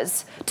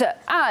to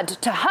add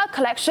to her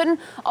collection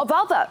of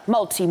other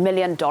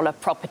multi-million-dollar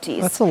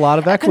properties. That's a lot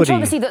of equity. A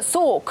controversy that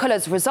saw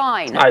Cullors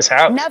resign, Nice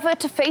house. never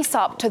to face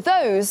up to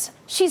those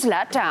she's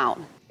let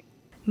down.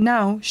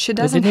 Now, she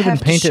doesn't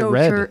have to show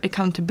her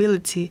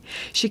accountability.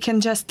 She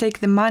can just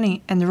take the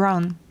money and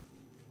run.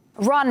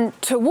 Run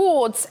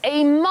towards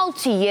a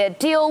multi-year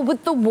deal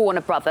with the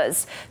Warner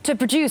Brothers to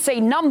produce a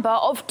number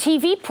of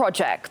TV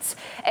projects,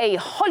 a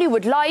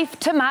Hollywood life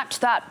to match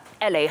that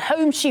LA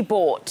home she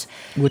bought.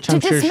 Which I'm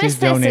sure she's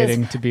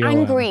donating to BLM.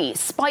 Angry,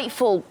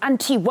 spiteful,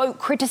 anti-woke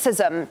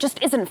criticism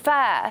just isn't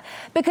fair,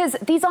 because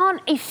these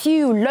aren't a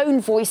few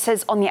lone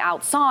voices on the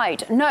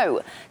outside.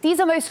 No, these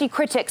are mostly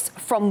critics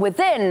from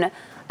within,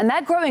 and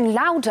they're growing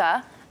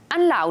louder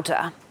and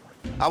louder.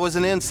 I was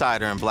an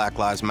insider in Black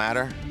Lives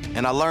Matter,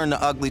 and I learned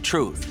the ugly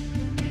truth.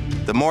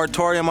 The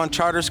moratorium on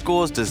charter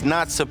schools does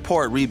not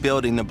support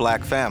rebuilding the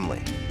black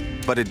family,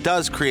 but it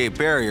does create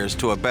barriers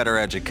to a better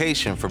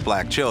education for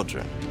black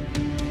children.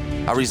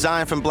 I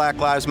resigned from Black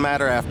Lives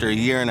Matter after a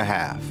year and a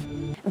half.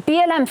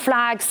 BLM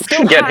flags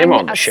still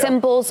hang as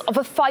symbols of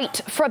a fight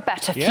for a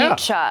better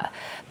future.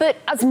 But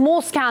as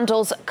more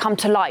scandals come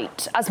to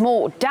light, as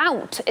more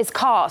doubt is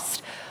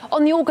cast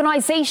on the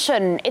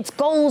organization, its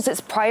goals,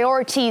 its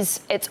priorities,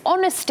 its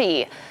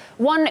honesty,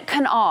 one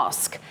can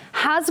ask,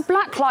 has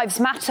Black Lives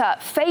Matter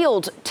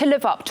failed to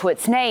live up to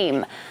its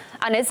name?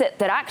 And is it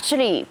that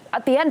actually,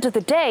 at the end of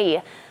the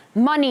day,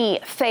 money,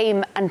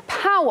 fame, and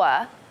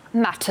power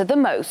matter the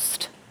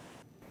most?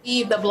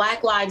 The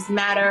Black Lives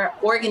Matter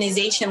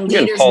organization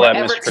leaders were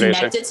ever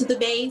connected to the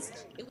base.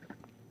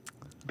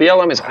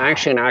 BLM is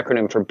actually an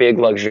acronym for Big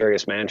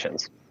Luxurious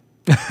Mansions.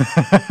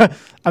 I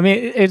mean,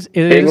 it is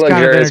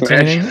kind of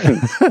entertaining.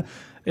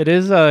 It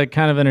is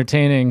kind of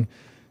entertaining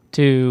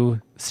to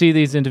see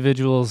these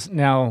individuals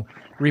now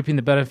reaping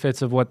the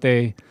benefits of what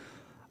they,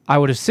 I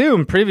would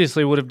assume,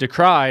 previously would have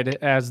decried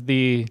as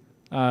the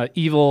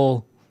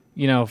evil,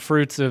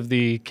 fruits of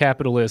the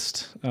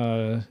capitalist,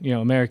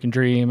 American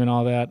dream and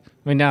all that.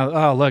 I mean, now,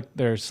 oh, look,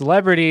 they're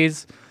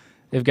celebrities.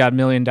 They've got $1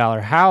 million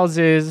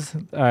houses.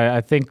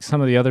 I think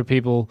some of the other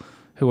people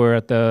who were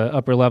at the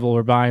upper level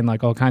were buying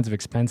like all kinds of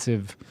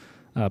expensive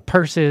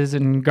purses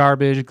and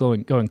garbage,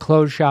 going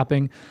clothes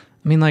shopping.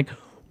 I mean, like,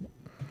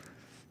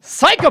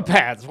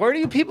 psychopaths. Where do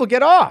you people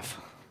get off?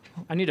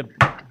 I need to.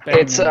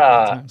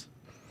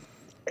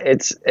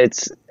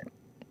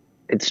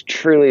 It's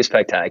truly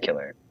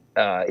spectacular.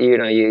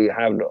 You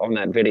have on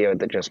that video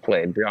that just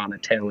played,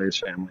 Breonna Taylor's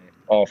family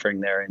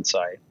offering their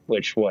insight,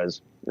 which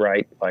was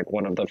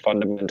one of the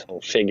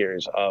fundamental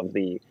figures of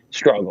the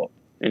struggle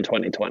in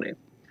 2020.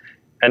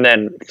 And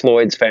then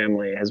Floyd's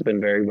family has been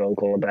very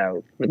vocal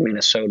about the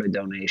Minnesota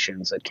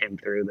donations that came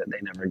through that they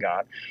never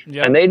got.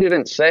 Yep. And they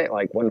didn't say,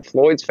 when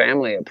Floyd's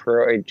family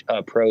approached,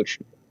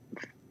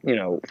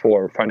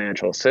 for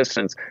financial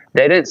assistance,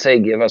 they didn't say,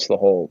 give us the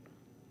whole,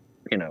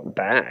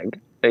 bag.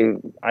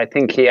 I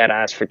think he had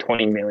asked for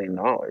 $20 million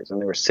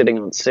and they were sitting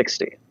on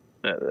 60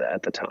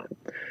 at the time.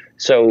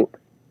 So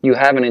you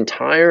have the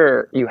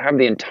entire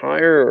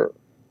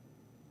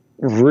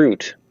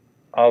root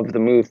of the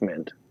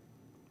movement,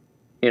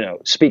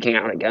 speaking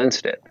out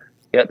against it.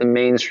 Yet the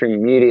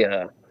mainstream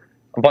media,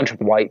 a bunch of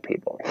white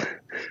people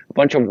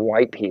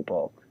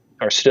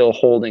are still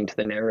holding to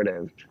the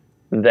narrative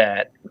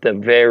that the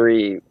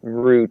very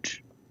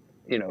root,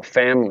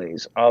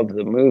 families of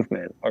the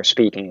movement are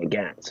speaking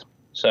against.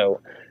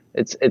 So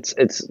it's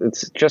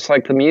just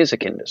like the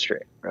music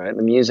industry, right?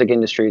 The music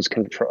industry is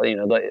control.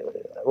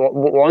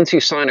 Once you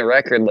sign a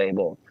record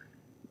label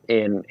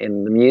in the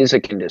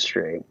music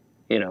industry,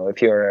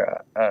 if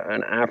you're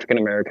an African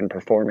American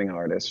performing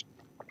artist,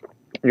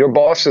 Your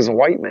boss is a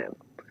white man.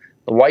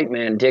 The white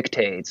man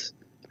dictates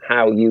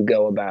how you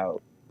go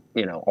about,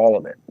 all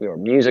of it. Your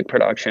music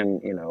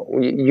production,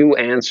 you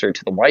answer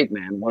to the white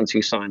man once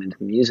you sign into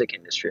the music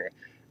industry.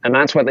 And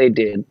that's what they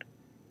did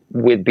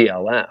with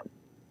BLM.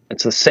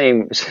 It's the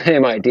same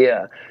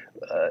idea,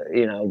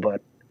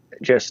 but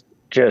just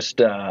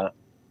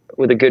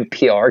with a good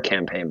PR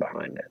campaign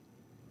behind it.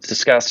 It's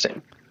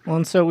disgusting. Well,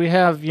 and so we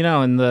have,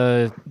 in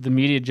the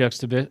media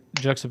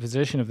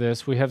juxtaposition of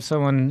this, we have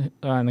someone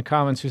in the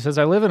comments who says,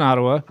 I live in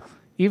Ottawa.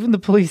 Even the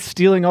police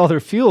stealing all their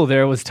fuel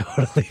there was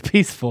totally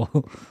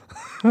peaceful.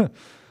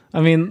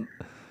 I mean...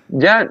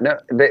 Yeah, no,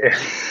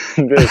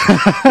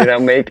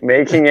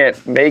 making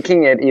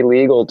it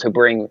illegal to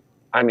bring...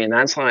 I mean,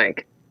 that's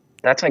like,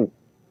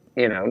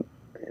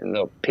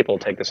 people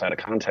take this out of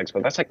context,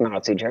 but that's like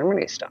Nazi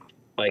Germany stuff.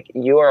 Like,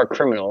 you are a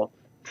criminal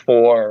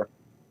for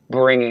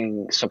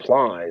bringing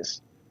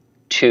supplies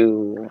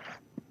to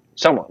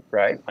someone,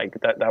 right? Like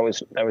that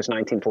was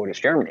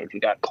 1940s Germany. If you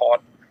got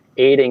caught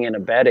aiding and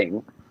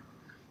abetting,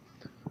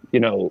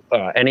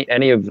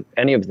 any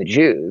of the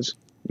Jews,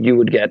 you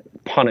would get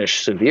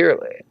punished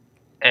severely.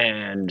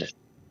 And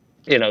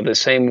the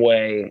same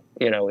way,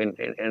 in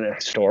a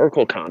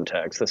historical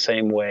context, the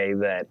same way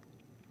that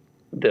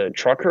the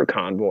trucker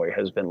convoy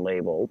has been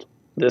labeled,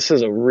 this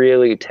is a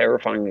really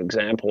terrifying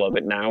example of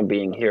it now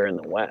being here in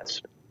the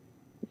West.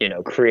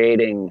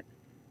 Creating,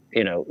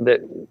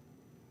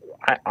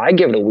 I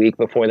give it a week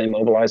before they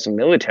mobilize the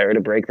military to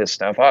break this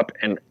stuff up,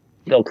 and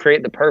they'll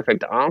create the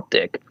perfect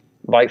optic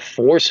by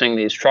forcing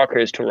these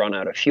truckers to run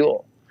out of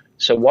fuel.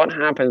 So what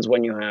happens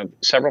when you have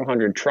several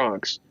hundred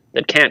trucks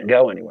that can't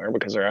go anywhere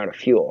because they're out of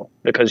fuel,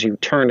 because you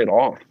turned it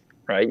off,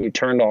 right? You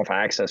turned off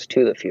access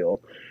to the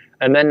fuel.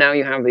 And then now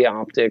you have the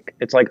optic.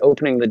 It's like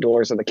opening the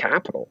doors of the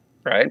Capitol,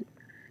 right?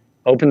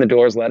 Open the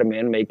doors, let them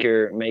in, make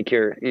your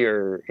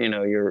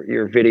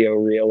video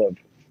reel of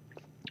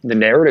the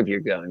narrative you're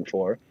going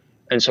for.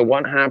 And so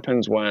what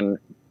happens when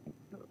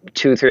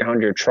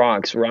 200-300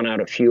 trucks run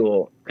out of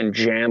fuel and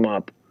jam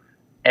up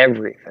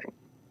everything?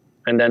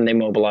 And then they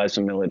mobilize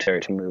the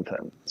military to move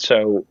them.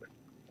 So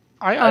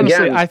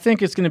I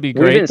think it's going to be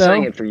great. We've been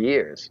saying it for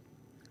years.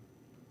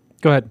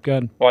 Go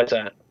ahead. Why's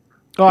that?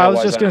 Oh, I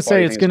was just going to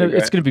say it's going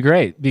to be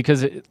great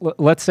because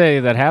let's say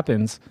that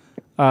happens.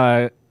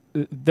 I'm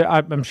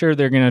sure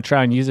they're going to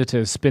try and use it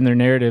to spin their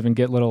narrative and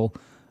get little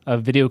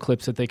video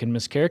clips that they can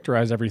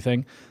mischaracterize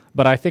everything.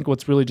 But I think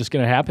what's really just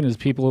going to happen is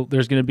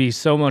there's going to be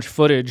so much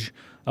footage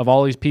of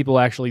all these people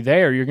actually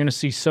there. You're going to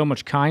see so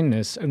much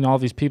kindness and all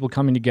these people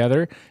coming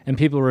together and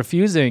people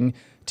refusing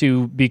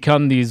to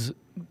become these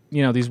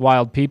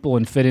wild people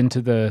and fit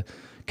into the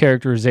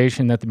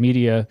characterization that the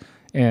media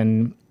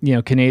and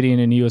Canadian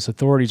and U.S.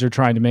 authorities are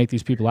trying to make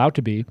these people out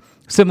to be,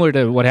 similar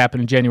to what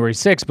happened in January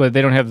 6th, but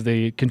they don't have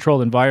the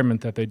controlled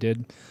environment that they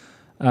did.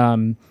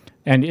 And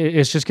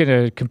it's just going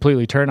to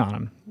completely turn on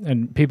them.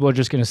 And people are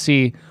just going to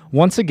see,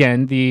 once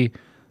again,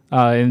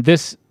 in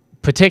this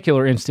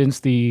particular instance,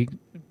 the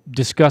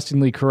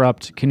disgustingly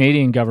corrupt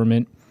Canadian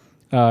government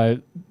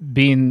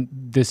being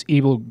this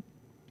evil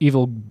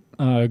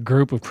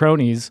group of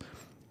cronies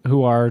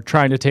who are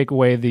trying to take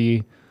away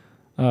the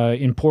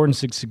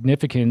importance and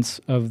significance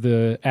of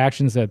the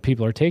actions that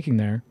people are taking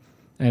there,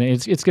 and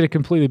it's going to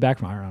completely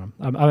backfire on them.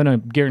 I'm going to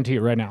guarantee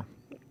it right now.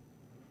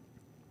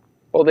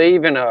 Well, they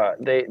even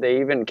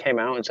came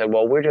out and said,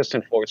 "Well, we're just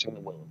enforcing the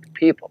will of the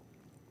people."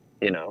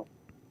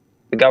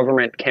 The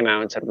government came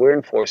out and said, "We're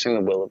enforcing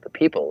the will of the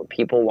people." The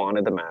people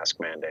wanted the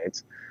mask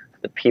mandates.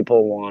 The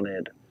people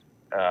wanted,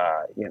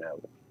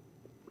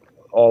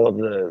 all of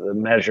the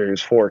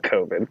measures for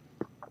COVID.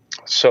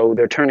 So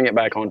they're turning it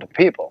back onto the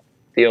people.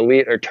 The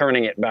elite are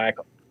turning it back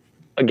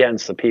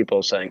against the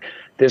people, saying,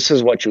 "This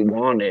is what you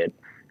wanted.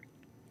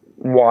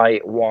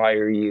 Why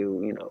are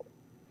you,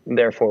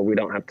 therefore we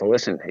don't have to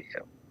listen to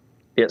you."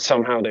 Yet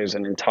somehow there's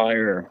an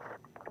entire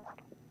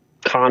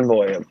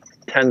convoy of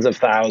tens of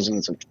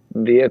thousands of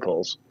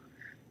vehicles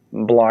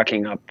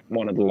blocking up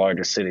one of the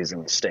largest cities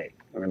in the state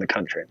or in the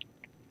country.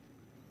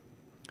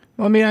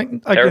 Well, I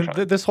mean,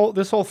 this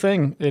whole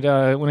thing,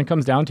 when it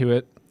comes down to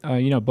it,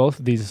 both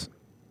of these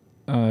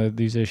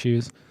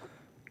issues,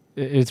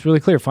 it's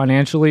really clear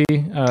financially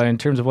in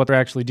terms of what they're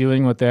actually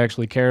doing, what they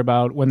actually care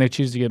about, when they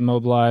choose to get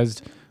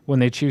mobilized, when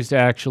they choose to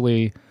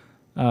actually,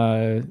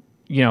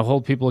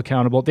 hold people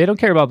accountable. They don't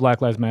care about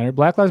Black Lives Matter.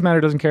 Black Lives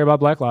Matter doesn't care about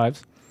Black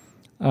lives.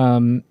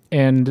 And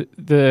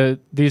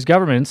these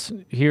governments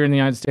here in the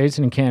United States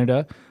and in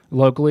Canada,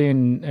 locally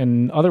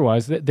and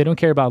otherwise, they don't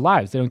care about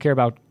lives. They don't care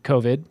about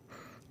COVID.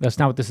 That's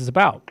not what this is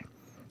about.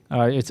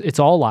 It's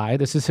all lie.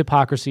 This is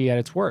hypocrisy at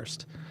its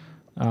worst.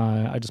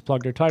 I just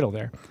plugged our title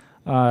there.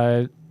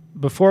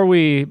 Before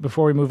we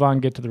move on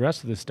and get to the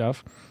rest of this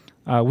stuff,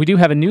 we do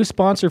have a new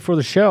sponsor for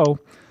the show,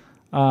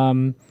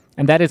 and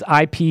that is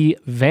IP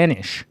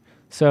Vanish.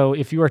 So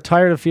if you are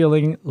tired of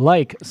feeling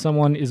like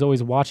someone is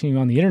always watching you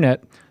on the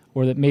internet,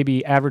 or that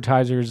maybe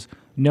advertisers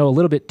know a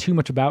little bit too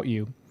much about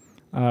you,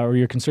 or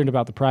you're concerned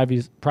about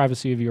the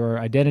privacy of your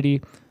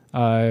identity,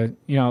 a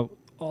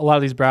lot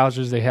of these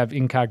browsers, they have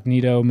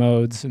incognito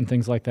modes and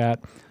things like that.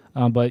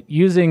 But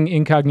using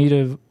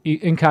incognito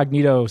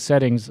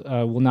settings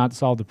will not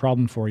solve the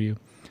problem for you.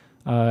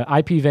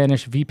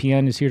 IPVanish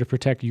VPN is here to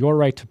protect your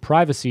right to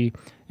privacy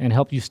and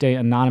help you stay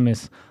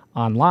anonymous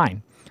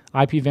online.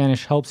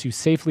 IPVanish helps you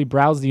safely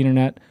browse the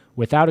internet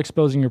without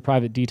exposing your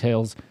private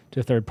details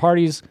to third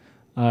parties,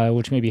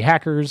 which may be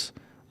hackers,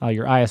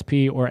 your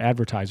ISP, or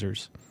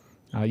advertisers.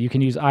 You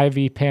can use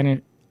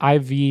IPVanish,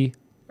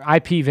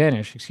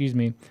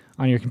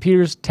 on your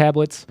computers,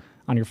 tablets,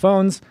 on your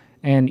phones,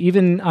 and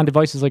even on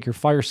devices like your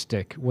Fire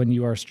Stick when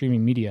you are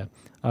streaming media.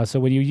 So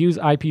when you use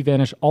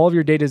IPVanish, all of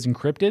your data is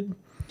encrypted.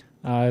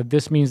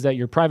 This means that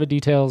your private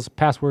details,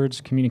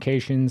 passwords,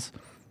 communications,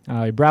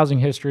 browsing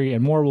history,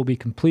 and more will be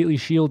completely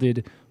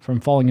shielded from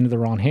falling into the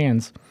wrong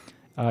hands.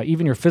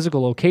 Even your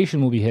physical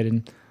location will be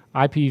hidden.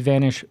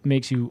 IPVanish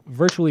makes you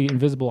virtually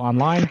invisible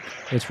online.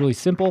 It's really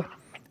simple.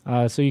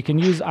 So you can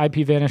use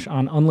IPVanish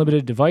on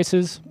unlimited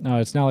devices.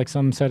 It's not like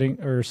some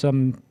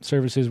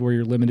services where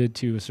you're limited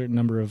to a certain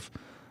number of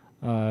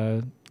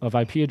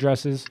IP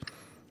addresses.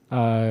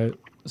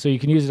 So you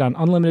can use it on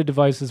unlimited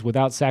devices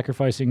without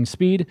sacrificing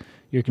speed.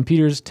 Your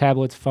computers,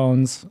 tablets,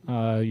 phones,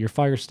 your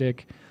Fire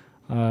Stick,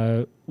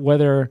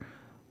 whether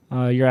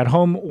you're at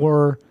home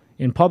or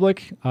in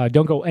public,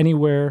 don't go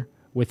anywhere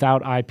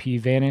without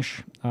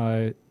IPVanish.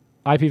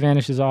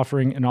 IPVanish is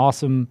offering an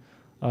awesome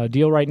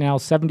deal right now,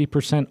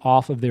 70%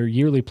 off of their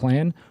yearly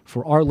plan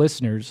for our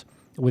listeners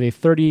with a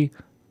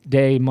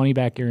 30-day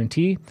money-back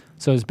guarantee.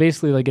 So it's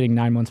basically like getting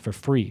 9 months for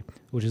free,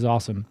 which is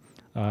awesome.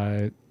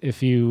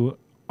 If you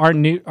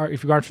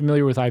aren't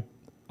familiar with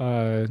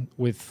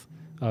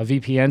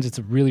VPNs, it's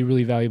a really,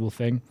 really valuable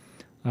thing.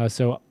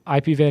 So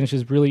IPVanish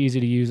is really easy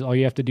to use. All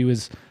you have to do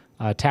is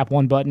tap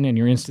one button and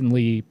you're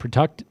instantly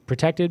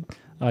protected.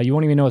 You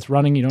won't even know it's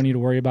running. You don't need to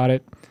worry about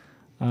it.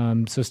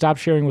 So stop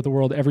sharing with the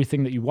world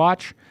everything that you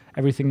watch,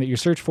 everything that you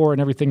search for,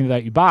 and everything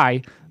that you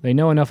buy. They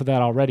know enough of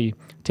that already.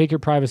 Take your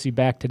privacy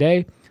back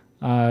today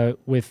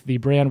with the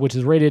brand, which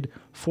is rated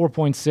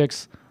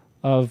 4.6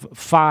 of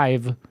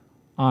 5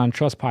 on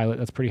Trustpilot.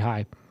 That's pretty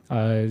high.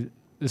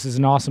 This is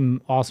an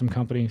awesome, awesome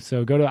company.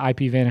 So go to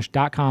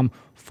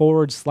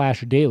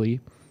ipvanish.com/daily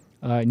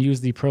and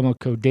use the promo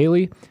code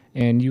daily,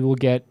 and you will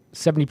get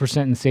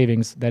 70% in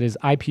savings. That is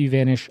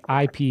IPVanish,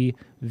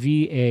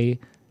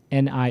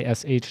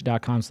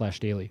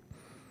 IPVANISH.com/daily.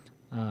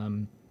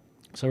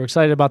 So we're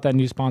excited about that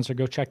new sponsor.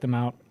 Go check them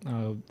out.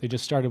 They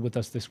just started with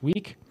us this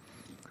week.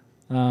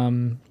 So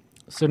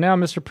now,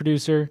 Mr.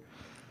 Producer,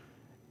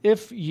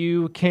 if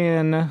you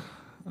can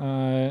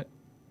we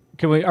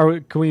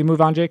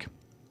move on, Jake?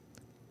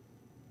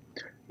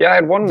 Yeah, I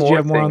had one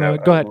more thing.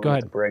 Go ahead.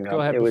 To bring up.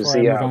 Go ahead. It was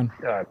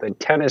the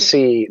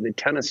Tennessee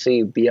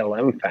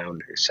BLM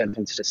founder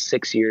sentenced to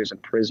 6 years in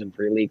prison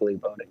for illegally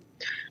voting.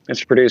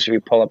 Mr. Producer, if you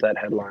pull up that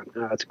headline,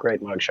 that's a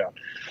great mugshot.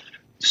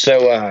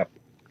 So, a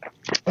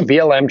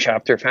BLM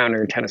chapter founder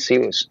in Tennessee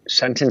was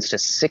sentenced to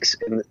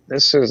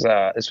this was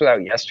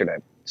out yesterday.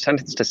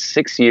 Sentenced to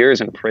 6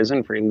 years in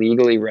prison for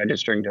illegally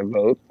registering to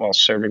vote while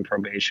serving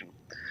probation.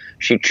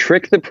 She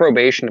tricked the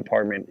probation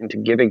department into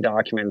giving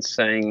documents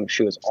saying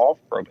she was off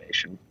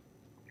probation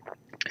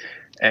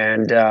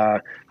and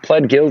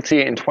pled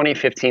guilty in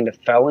 2015 to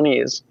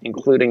felonies,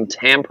 including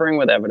tampering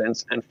with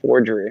evidence and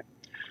forgery,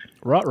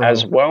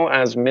 as well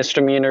as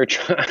misdemeanor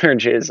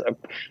charges.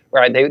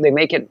 Right? They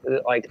make it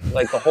like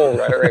the whole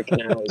rhetoric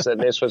now is that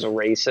this was a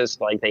racist.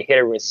 Like they hit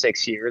her with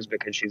 6 years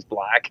because she's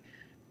black,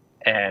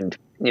 and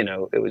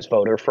it was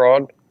voter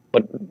fraud.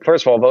 But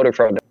first of all, voter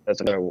fraud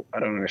doesn't know. I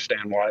don't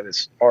understand why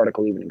this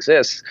article even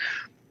exists.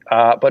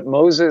 But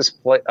Moses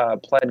pled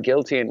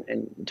guilty in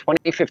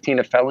 2015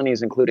 to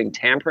felonies including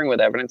tampering with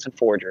evidence and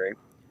forgery,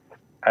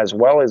 as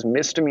well as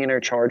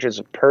misdemeanor charges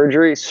of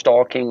perjury,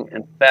 stalking,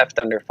 and theft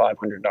under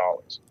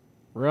 $500.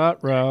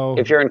 Ruh-roh.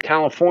 If you're in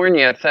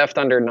California, theft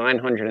under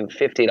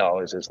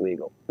 $950 is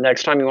legal.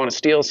 Next time you want to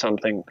steal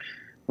something,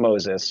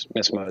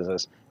 Miss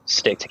Moses,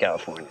 stick to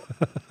California.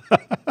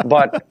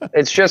 But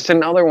it's just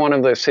another one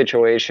of those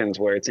situations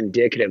where it's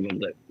indicative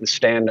of the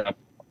stand-up,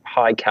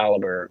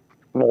 high-caliber,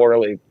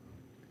 morally,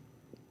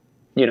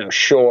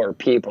 sure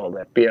people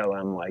that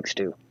BLM likes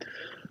to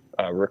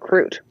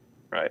recruit,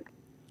 right?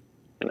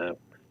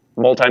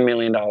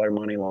 Multi-million-dollar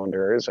money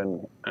launderers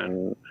and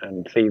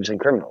thieves and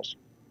criminals.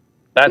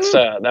 That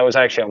was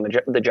actually on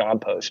the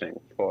job posting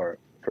for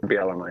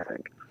BLM, I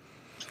think.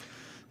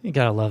 You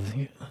gotta love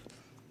it.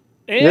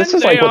 This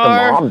is like what the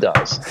mob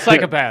does.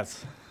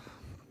 Psychopaths.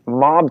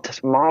 Mob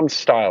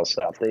style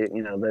stuff.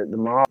 The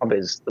mob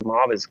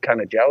is kind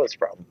of jealous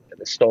probably.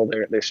 They stole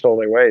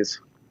their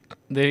ways.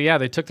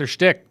 They took their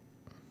shtick.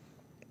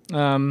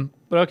 But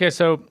okay,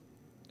 so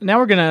now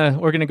we're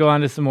gonna go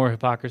on to some more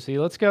hypocrisy.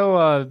 Let's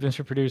go,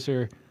 Mr.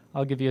 Producer.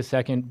 I'll give you a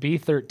second.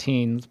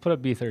 B13. Let's put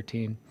up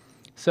B13.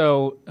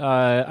 So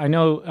I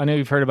know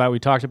you've heard about it. We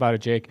talked about it,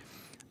 Jake.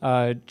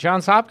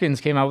 Johns Hopkins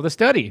came out with a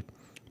study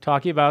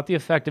talking about the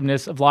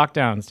effectiveness of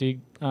lockdowns.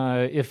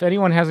 If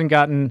anyone hasn't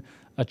gotten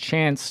a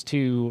chance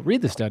to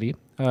read the study,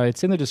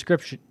 it's in the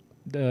description.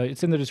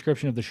 It's in the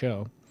description of the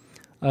show.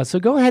 So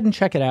go ahead and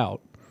check it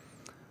out.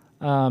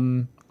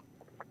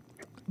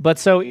 But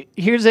so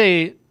here's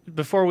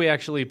before we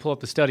actually pull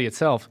up the study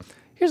itself,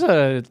 here's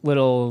a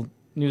little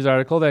news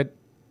article that,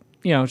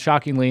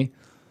 shockingly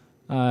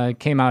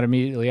came out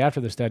immediately after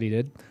the study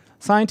did.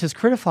 Scientists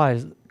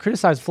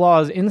criticized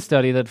flaws in the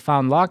study that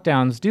found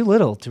lockdowns do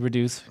little to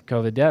reduce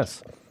COVID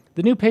deaths.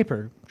 The new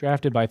paper,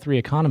 drafted by 3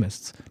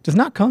 economists, does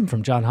not come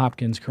from Johns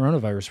Hopkins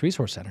Coronavirus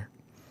Resource Center.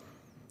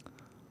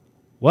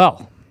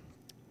 Well,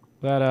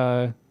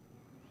 that's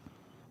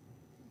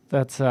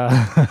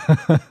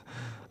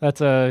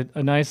that's a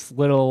nice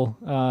little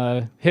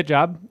hit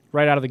job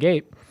right out of the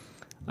gate.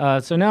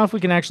 So now if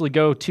we can actually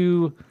go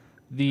to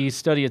the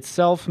study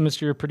itself,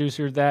 Mr.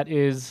 Producer, that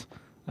is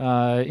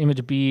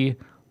image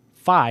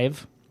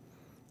B5.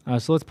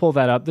 So let's pull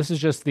that up. This is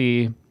just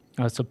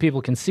so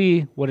people can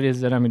see what it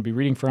is that I'm going to be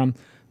reading from.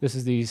 This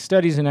is the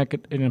Studies in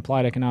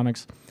Applied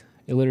Economics,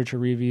 a literature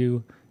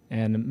review,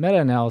 and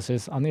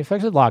meta-analysis on the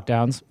effects of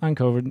lockdowns on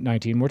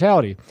COVID-19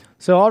 mortality.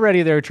 So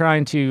already they're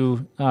trying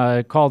to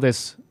call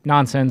this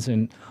nonsense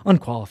and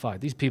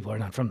unqualified. These people are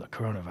not from the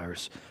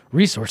Coronavirus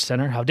Resource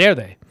Center. How dare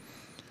they?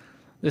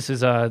 This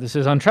is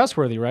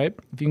untrustworthy, right?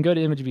 If you can go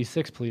to image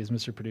B6, please,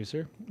 Mr.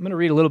 Producer. I'm going to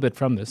read a little bit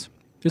from this.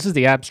 This is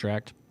the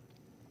abstract.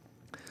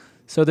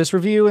 So this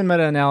review and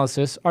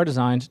meta-analysis are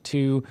designed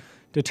to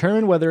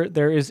determine whether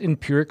there is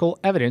empirical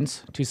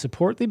evidence to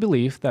support the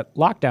belief that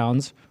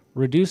lockdowns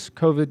reduce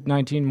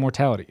COVID-19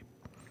 mortality.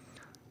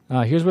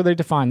 Here's where they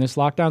define this.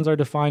 Lockdowns are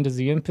defined as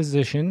the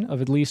imposition of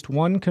at least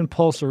one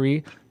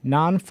compulsory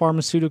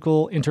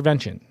non-pharmaceutical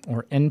intervention,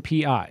 or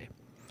NPI.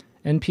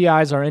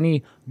 NPIs are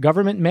any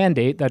government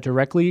mandate that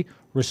directly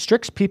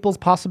restricts people's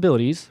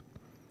possibilities,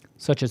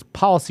 such as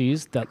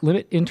policies that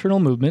limit internal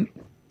movement,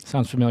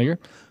 sounds familiar,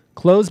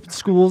 close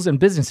schools and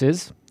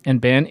businesses,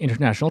 and ban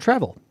international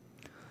travel.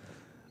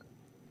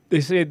 They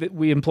say that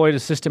we employed a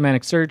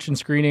systematic search and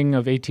screening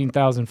of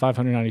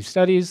 18,590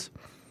 studies,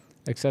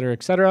 et cetera,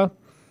 et cetera.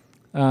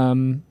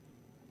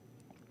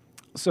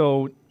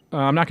 So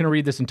I'm not going to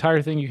read this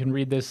entire thing. You can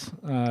read this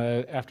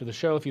after the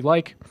show if you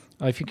like.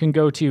 If you can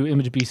go to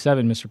image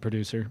B7, Mr.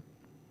 Producer.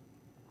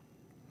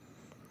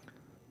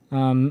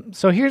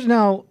 So here's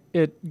now,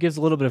 it gives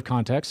a little bit of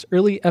context.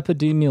 Early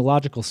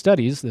epidemiological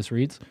studies, this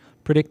reads,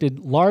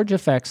 predicted large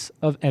effects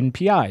of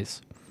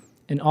NPIs.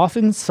 An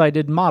often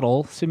cited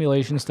model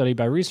simulation study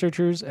by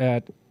researchers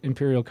at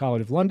Imperial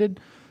College of London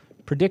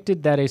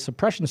predicted that a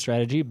suppression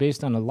strategy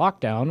based on a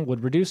lockdown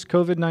would reduce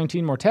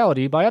COVID-19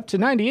 mortality by up to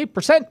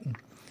 98%.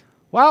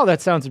 Wow,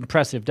 that sounds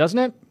impressive, doesn't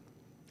it?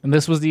 And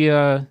this was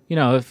the,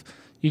 if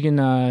you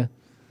can,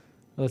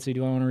 let's see,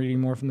 do I want to read any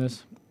more from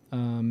this?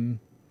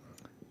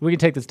 We can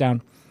take this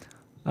down.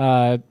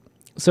 So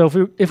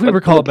if we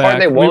recall back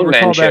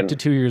to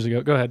 2 years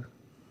ago. Go ahead.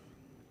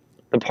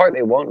 The part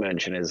they won't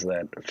mention is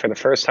that for the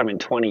first time in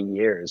 20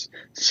 years,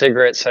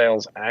 cigarette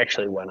sales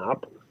actually went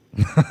up,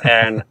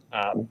 and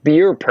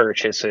beer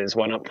purchases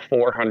went up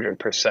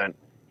 400%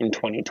 in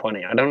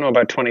 2020. I don't know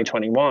about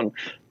 2021,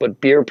 but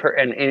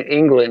and in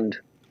England,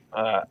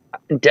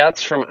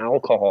 deaths from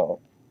alcohol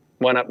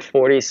went up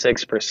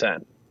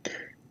 46%.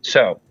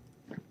 So,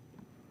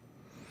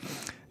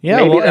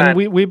 yeah, well, and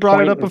we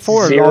brought it up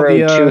before.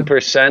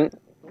 0.02%.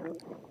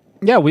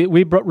 Yeah,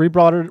 we brought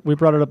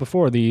it up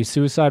before. The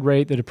suicide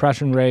rate, the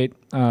depression rate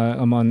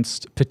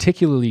amongst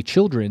particularly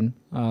children,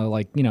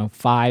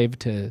 5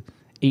 to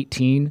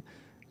 18,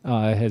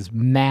 has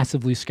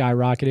massively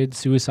skyrocketed.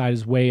 Suicide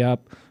is way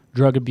up.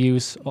 Drug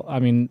abuse. I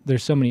mean,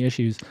 there's so many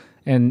issues.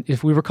 And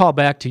if we recall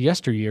back to 2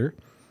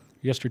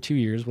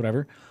 years,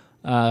 whatever,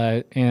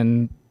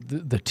 and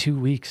the 2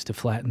 weeks to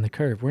flatten the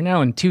curve. We're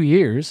now in 2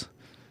 years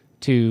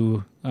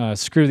to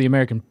screw the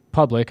American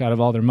public out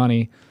of all their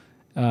money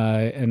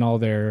and all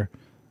their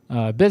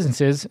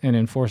businesses and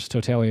enforce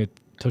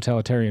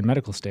totalitarian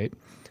medical state.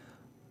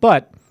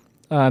 But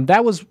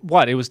that was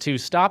what? It was to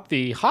stop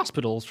the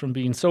hospitals from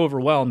being so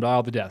overwhelmed by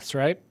all the deaths,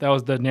 right? That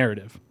was the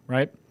narrative,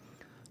 right?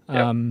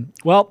 Yep.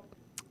 Well,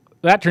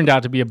 that turned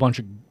out to be a bunch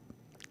of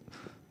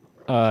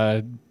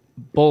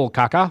bull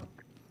caca.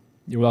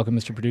 You're welcome,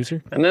 Mr.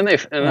 Producer. And then they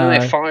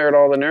fired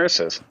all the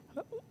nurses.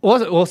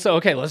 Well, so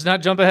okay, let's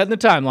not jump ahead in the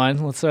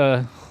timeline.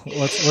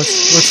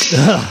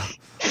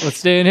 Let's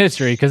stay in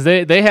history, because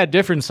they had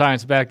different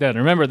science back then.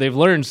 Remember, they've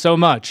learned so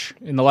much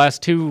in the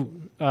last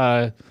two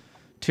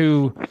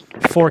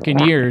forking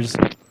years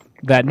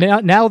that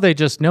now they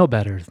just know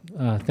better.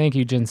 Thank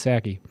you, Jen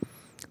Psaki.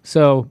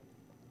 So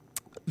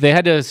they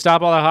had to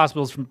stop all the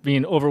hospitals from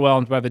being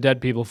overwhelmed by the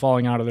dead people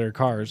falling out of their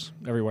cars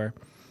everywhere.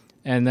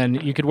 And then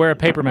you could wear a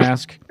paper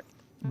mask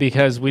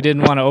because we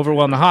didn't want to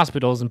overwhelm the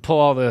hospitals and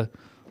pull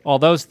all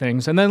those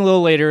things. And then a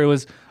little later it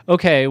was,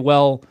 okay,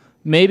 well,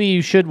 maybe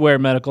you should wear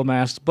medical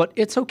masks, but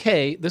it's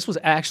okay. This was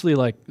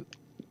actually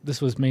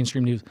this was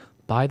mainstream news.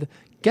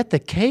 Get the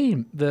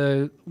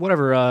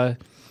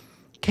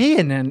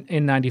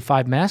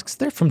KN95 masks.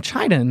 They're from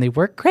China and they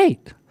work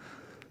great.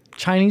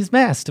 Chinese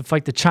masks to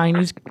fight the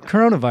Chinese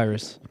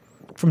coronavirus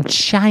from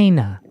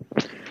China.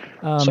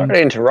 Sorry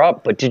to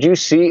interrupt, but did you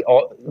see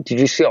all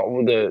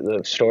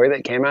the story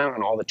that came out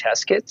on all the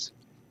test kits?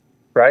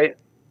 Right?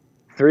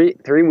 3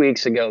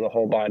 weeks ago, the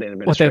whole Biden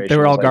administration. They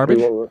were all garbage?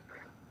 Do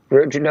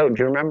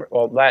you remember?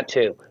 Well, that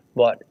too.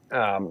 But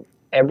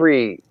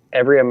every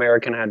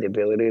American had the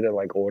ability to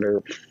like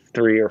order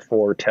 3 or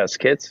 4 test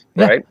kits,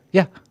 right?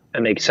 Yeah.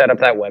 And they set up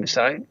that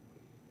website.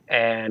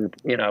 And,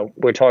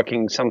 we're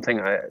talking something.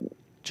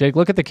 Jake,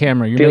 look at the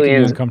camera. You're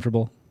making me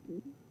uncomfortable.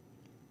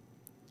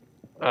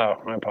 Oh,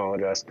 I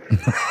apologize.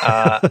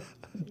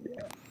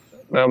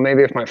 Well,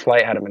 maybe if my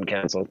flight hadn't been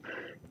canceled.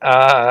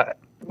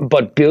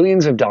 But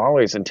billions of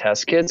dollars in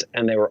test kits,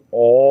 and they were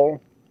all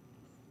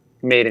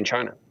made in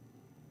China.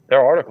 There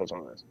are articles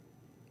on this.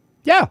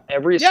 Yeah.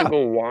 Every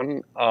single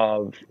one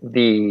of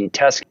the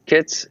test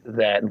kits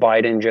that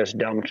Biden just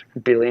dumped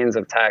billions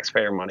of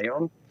taxpayer money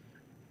on,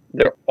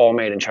 they're all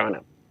made in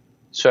China.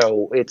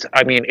 So it's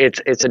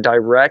a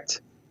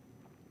direct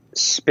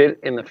spit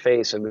in the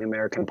face of the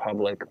American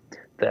public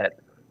that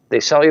they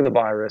sell you the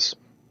virus,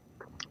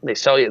 they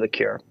sell you the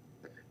cure,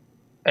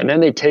 and then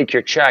they take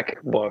your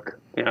checkbook,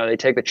 they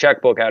take the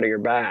checkbook out of your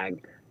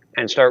bag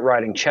and start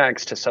writing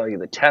checks to sell you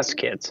the test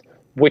kits,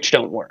 which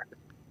don't work.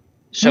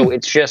 So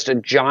it's just a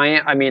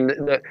giant,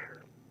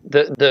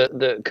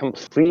 the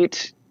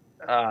complete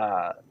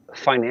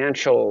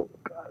financial,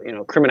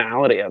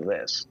 criminality of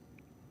this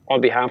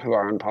on behalf of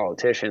our own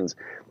politicians.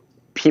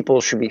 People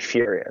should be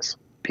furious.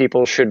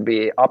 People should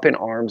be up in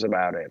arms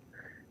about it.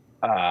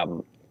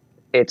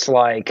 It's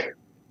like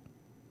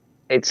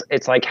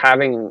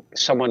having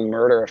someone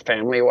murder a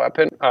family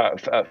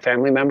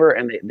member,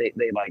 and they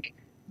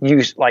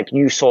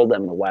you sold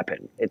them the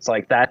weapon. It's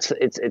like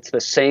it's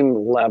the same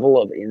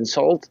level of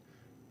insult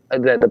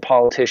that the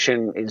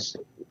politician is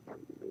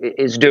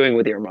doing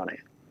with your money.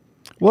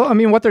 Well,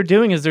 what they're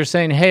doing is they're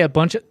saying, hey, a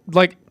bunch of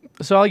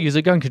so I'll use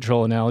a gun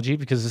control analogy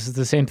because this is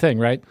the same thing,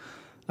 right?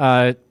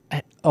 A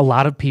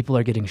lot of people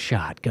are getting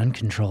shot. Gun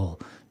control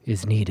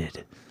is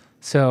needed.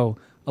 So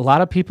a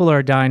lot of people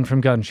are dying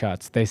from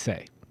gunshots, they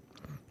say.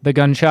 The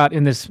gunshot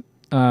in this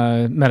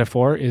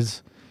metaphor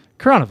is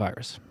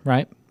coronavirus,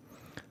 right?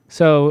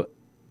 So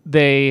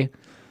they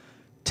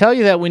tell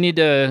you that we need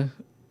to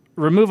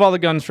remove all the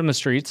guns from the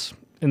streets.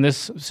 In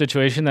this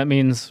situation, that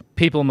means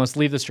people must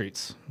leave the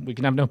streets. We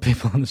can have no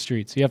people on the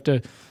streets. You have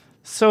to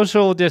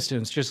social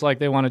distance, just like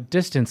they want to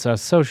distance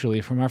us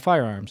socially from our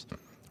firearms,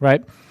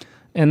 right?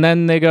 And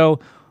then they go,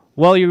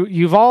 well,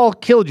 you've all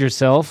killed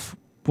yourself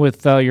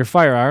with your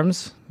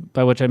firearms,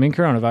 by which I mean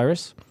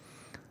coronavirus,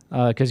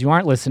 because you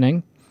aren't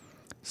listening.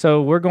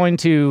 So we're going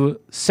to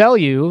sell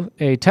you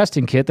a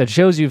testing kit that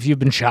shows you if you've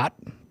been shot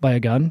by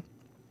a gun.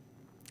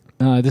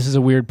 This is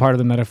a weird part of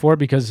the metaphor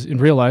because in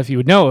real life you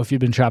would know if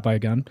you've been shot by a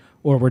gun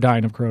or were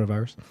dying of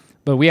coronavirus.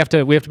 But we have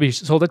to be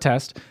sold a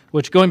test,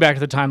 which going back to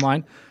the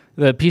timeline,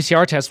 the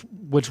PCR test,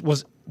 which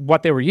was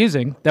what they were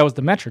using, that was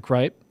the metric,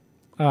 right?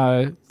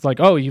 It's like,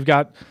 oh,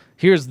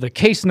 here's the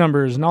case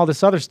numbers and all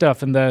this other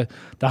stuff, and the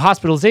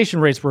hospitalization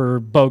rates were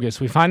bogus.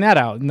 We find that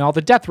out, and all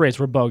the death rates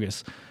were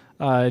bogus.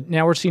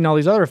 Now we're seeing all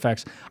these other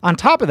effects. On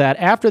top of that,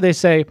 after they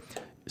say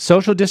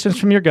social distance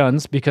from your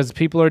guns because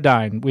people are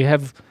dying, we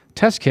have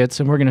test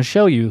kits, and we're going to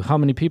show you how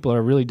many people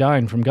are really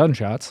dying from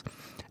gunshots.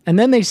 And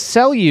then they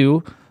sell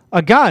you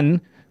a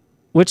gun,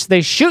 which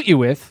they shoot you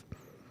with,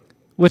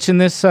 which in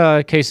this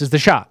case is the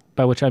shot,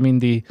 by which I mean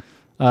the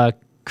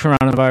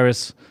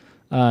coronavirus,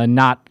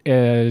 not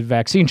a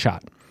vaccine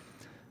shot.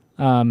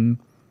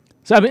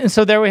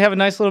 So there we have a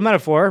nice little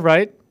metaphor,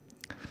 right?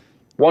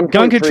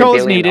 Gun control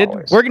is needed.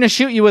 We're going to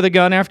shoot you with a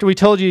gun after we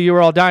told you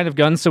were all dying of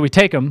guns, so we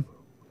take them.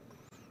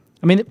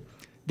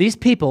 These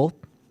people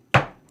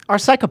are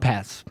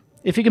psychopaths.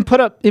 If you can put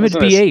up image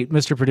B8,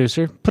 Mr.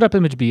 Producer, put up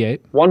image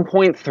B8.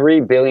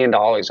 $1.3 billion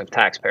of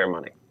taxpayer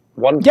money.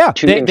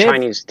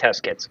 Chinese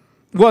test kits.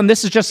 Well, and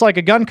this is just like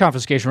a gun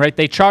confiscation, right?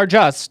 They charge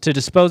us to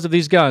dispose of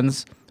these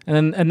guns,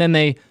 and then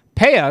they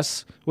pay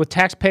us with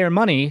taxpayer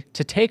money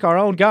to take our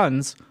own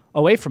guns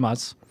away from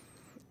us.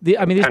 These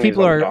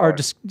people are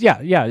just,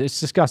 it's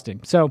disgusting.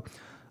 So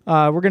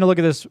we're going to look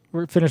at this.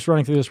 We're finished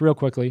running through this real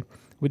quickly.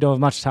 We don't have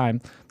much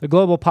time. The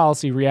global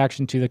policy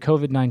reaction to the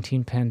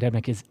COVID-19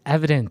 pandemic is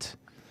evident.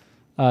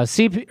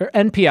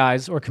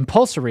 NPIs, or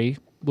compulsory,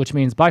 which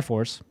means by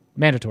force,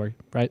 mandatory,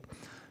 right?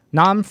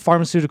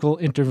 Non-pharmaceutical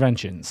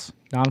interventions.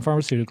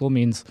 Non-pharmaceutical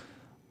means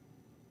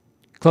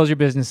close your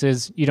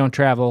businesses, you don't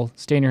travel,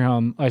 stay in your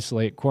home,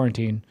 isolate,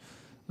 quarantine.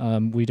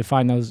 We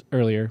defined those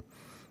earlier.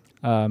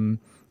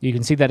 You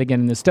can see that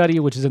again in the study,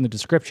 which is in the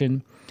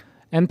description.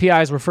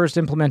 NPIs were first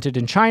implemented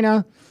in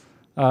China.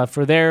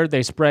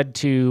 They spread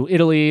to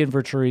Italy and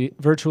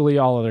virtually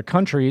all other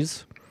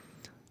countries.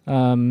 So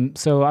I'm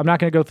not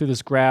going to go through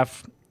this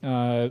graph,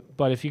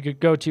 but if you could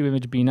go to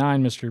image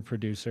B9, Mr.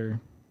 Producer.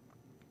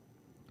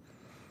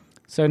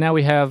 So now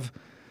we have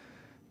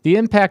the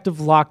impact of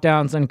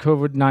lockdowns on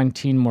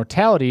COVID-19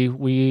 mortality.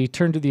 We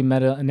turn to the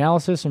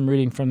meta-analysis. I'm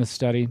reading from the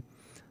study.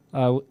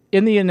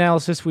 In the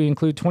analysis, we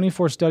include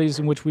 24 studies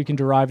in which we can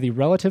derive the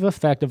relative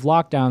effect of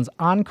lockdowns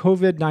on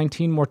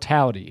COVID-19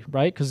 mortality,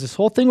 right? Because this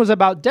whole thing was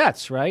about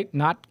deaths, right?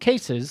 Not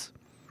cases.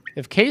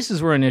 If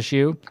cases were an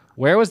issue,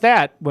 where was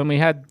that when we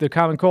had the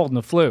common cold and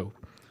the flu?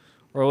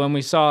 Or when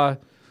we saw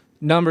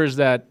numbers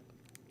that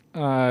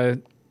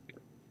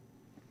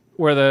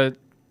where the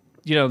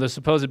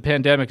supposed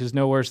pandemic is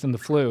no worse than the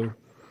flu,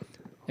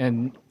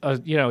 and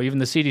even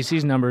the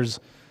CDC's numbers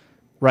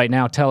right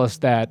now tell us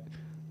that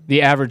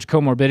the average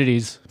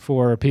comorbidities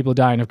for people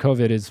dying of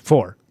COVID is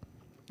 4.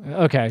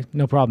 Okay,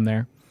 no problem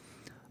there.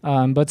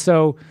 But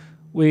so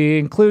we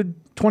include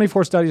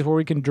 24 studies where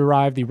we can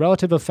derive the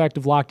relative effect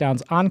of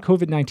lockdowns on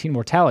COVID-19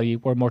 mortality,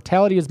 where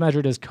mortality is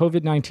measured as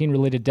COVID-19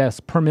 related deaths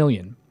per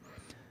million.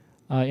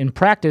 In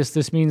practice,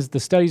 this means the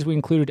studies we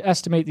included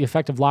estimate the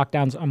effect of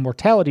lockdowns on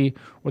mortality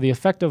or the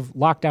effect of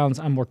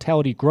lockdowns on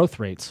mortality growth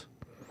rates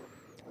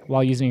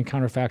while using a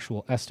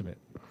counterfactual estimate.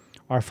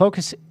 Our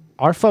focus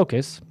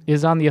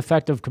is on the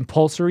effect of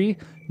compulsory,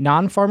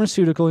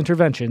 non-pharmaceutical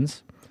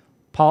interventions,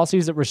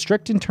 policies that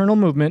restrict internal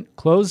movement,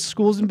 close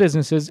schools and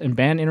businesses, and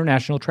ban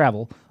international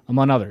travel,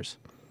 among others.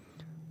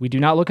 We do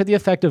not look at the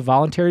effect of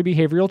voluntary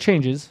behavioral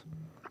changes,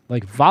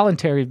 like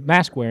voluntary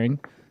mask wearing,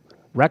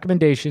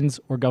 recommendations,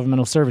 or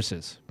governmental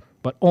services,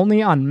 but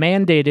only on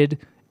mandated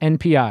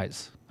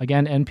NPIs.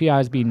 Again,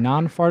 NPIs being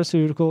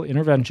non-pharmaceutical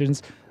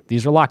interventions.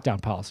 These are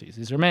lockdown policies.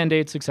 These are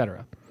mandates,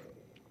 etc.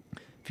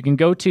 If you can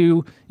go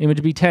to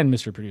image B10,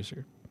 Mr.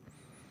 Producer.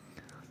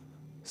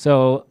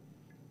 So,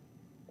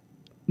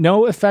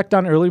 no effect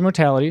on early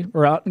mortality,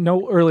 or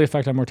no early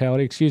effect on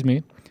mortality, excuse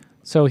me.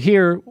 So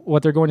here,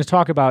 what they're going to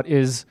talk about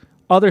is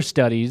other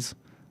studies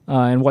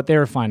and what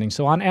they're finding.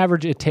 So on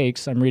average, it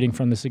takes, I'm reading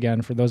from this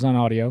again for those on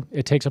audio,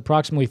 it takes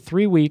approximately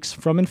 3 weeks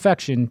from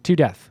infection to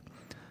death.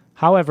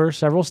 However,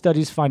 several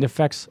studies find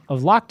effects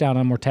of lockdown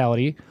on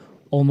mortality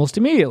almost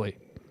immediately.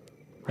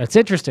 That's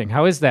interesting.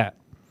 How is that?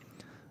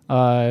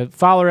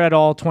 Fowler et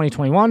al.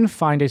 2021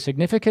 find a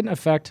significant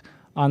effect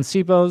on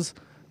SIBOs.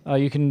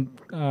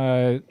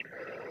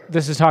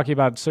 This is talking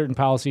about certain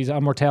policies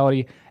on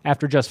mortality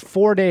after just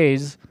 4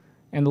 days,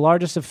 and the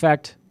largest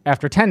effect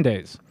after 10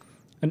 days.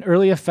 An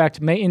early effect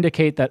may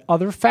indicate that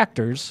other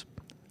factors,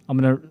 I'm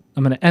going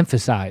to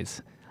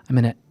emphasize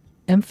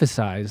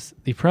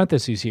the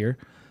parentheses here,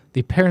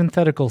 the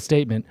parenthetical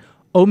statement,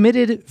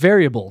 omitted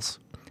variables.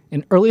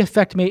 An early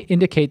effect may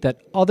indicate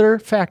that other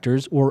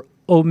factors or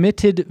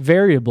omitted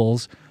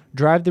variables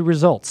drive the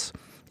results,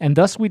 and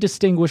thus we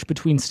distinguish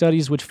between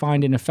studies which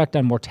find an effect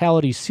on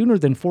mortality sooner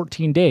than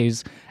 14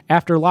 days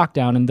after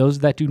lockdown and those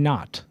that do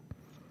not.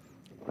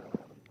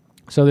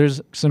 So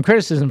there's some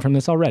criticism from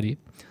this already,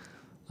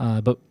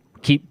 but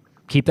keep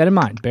that in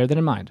mind. Bear that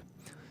in mind.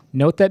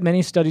 Note that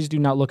many studies do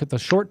not look at the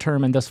short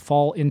term and thus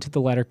fall into the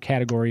latter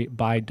category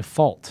by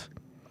default.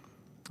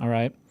 All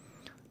right.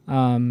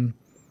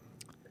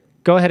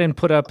 Go ahead and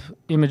put up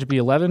image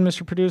B11,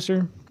 Mr.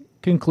 Producer.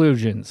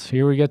 Conclusions.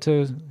 Here we go.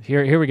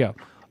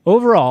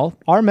 Overall,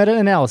 our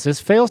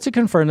meta-analysis fails to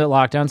confirm that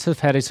lockdowns have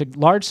had a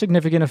large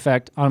significant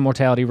effect on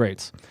mortality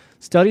rates.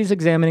 Studies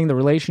examining the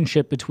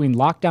relationship between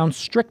lockdown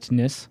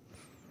strictness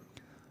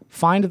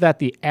find that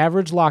the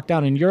average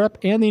lockdown in Europe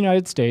and the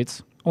United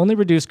States only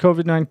reduced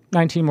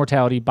COVID-19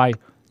 mortality by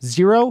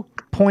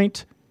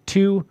 0.2%.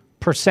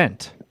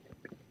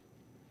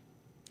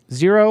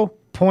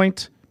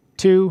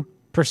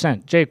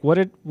 0.2%. Jake,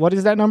 what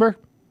is that number?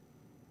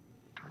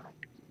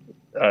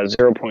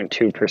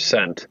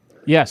 0.2%.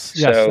 Yes,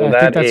 so I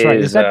think that's right.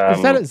 Is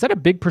that a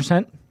big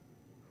percent?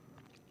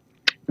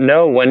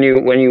 No, when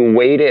you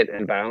weight it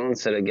and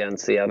balance it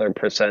against the other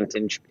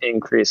percentage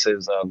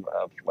increases of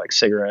like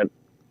cigarette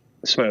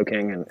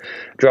smoking and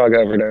drug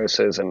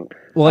overdoses and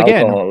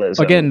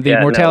alcoholism. Again, the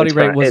mortality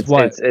rate was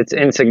what? It's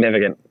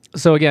insignificant.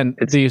 So again,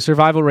 the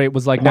survival rate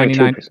was like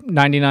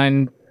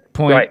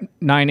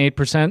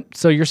 99.98%.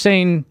 So you're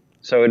saying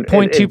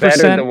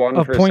 0.2%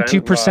 of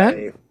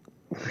 0.2%?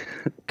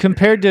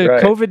 Compared to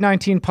right.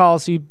 COVID-19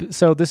 policy,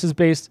 so this is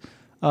based,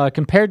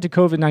 compared to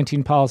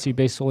COVID-19 policy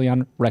based solely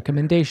on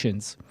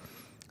recommendations.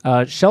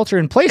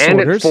 Shelter-in-place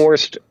orders.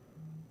 It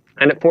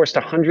forced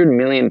 100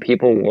 million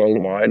people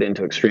worldwide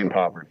into extreme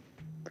poverty.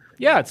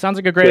 Yeah, it sounds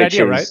like a great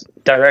idea, right?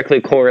 Directly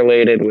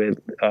correlated with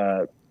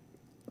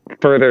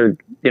further,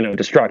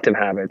 destructive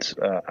habits,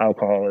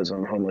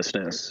 alcoholism,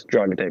 homelessness,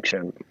 drug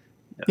addiction.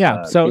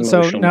 Yeah, so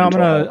now I'm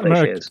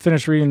gonna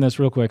finish reading this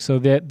real quick. So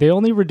they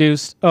only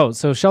reduced.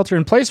 So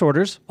shelter-in-place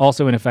orders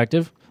also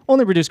ineffective.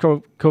 Only reduced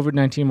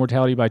COVID-19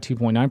 mortality by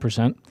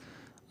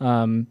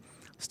 2.9%.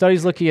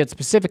 Studies looking at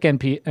specific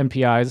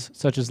NPIs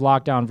such as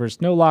lockdown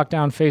versus no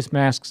lockdown, face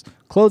masks,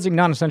 closing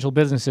non-essential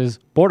businesses,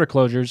 border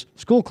closures,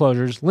 school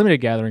closures,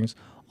 limited gatherings,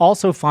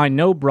 also find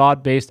no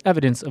broad-based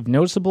evidence of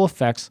noticeable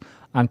effects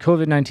on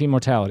COVID-19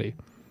 mortality.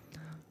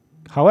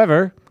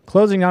 However,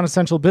 closing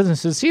non-essential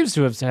businesses seems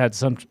to have had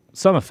some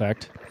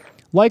effect,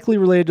 likely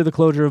related to the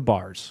closure of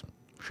bars.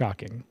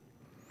 Shocking.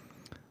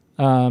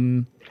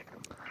 So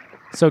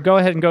go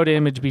ahead and go to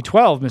image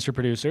B12, Mr.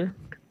 Producer.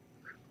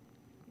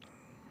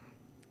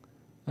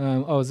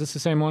 Is this the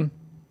same one?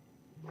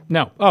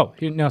 No. No,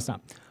 it's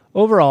not.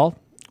 Overall,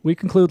 we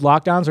conclude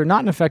lockdowns are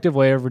not an effective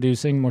way of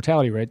reducing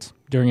mortality rates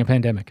during a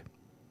pandemic.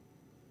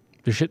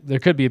 There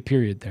could be a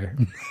period there.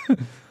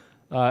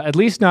 At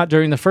least not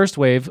during the first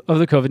wave of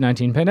the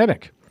COVID-19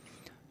 pandemic.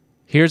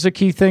 Here's a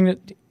key thing.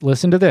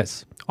 Listen to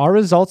this. Our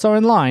results are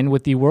in line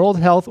with the World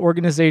Health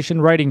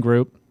Organization Writing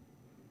Group.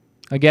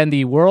 Again,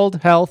 the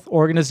World Health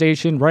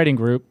Organization Writing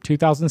Group,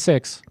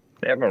 2006.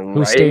 They have a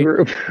writing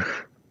group?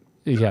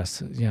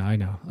 Yes. Yeah, I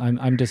know.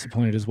 I'm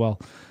disappointed as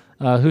well.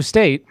 Who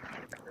state,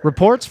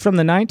 reports from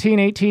the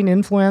 1918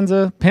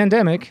 influenza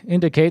pandemic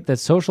indicate that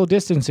social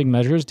distancing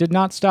measures did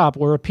not stop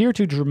or appear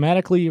to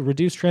dramatically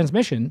reduce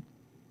transmission.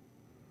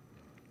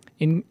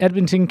 In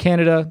Edmonton,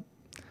 Canada,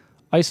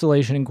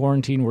 isolation and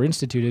quarantine were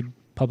instituted.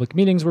 Public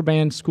meetings were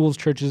banned. Schools,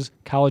 churches,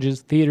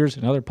 colleges, theaters,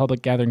 and other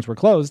public gatherings were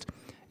closed.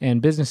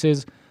 And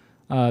business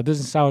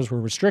hours were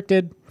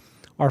restricted.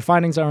 Our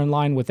findings are in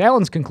line with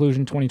Allen's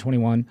conclusion,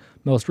 2021.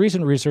 Most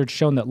recent research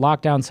shown that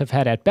lockdowns have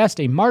had at best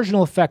a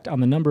marginal effect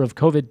on the number of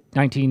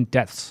COVID-19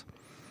 deaths.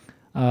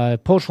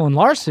 Poschel and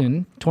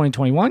Larson,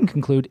 2021,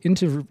 conclude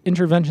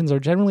interventions are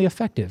generally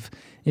effective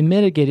in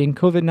mitigating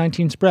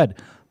COVID-19 spread.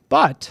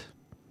 But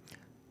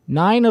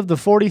 9 of the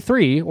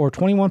 43, or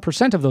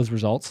 21% of those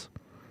results,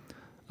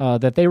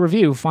 that they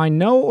review find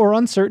no or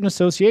uncertain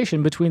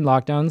association between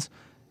lockdowns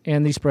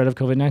and the spread of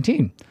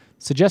COVID-19,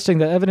 suggesting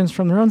that evidence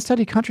from their own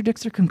study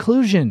contradicts their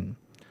conclusion.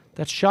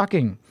 That's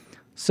shocking.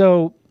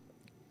 So,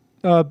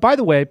 by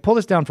the way, pull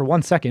this down for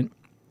 1 second.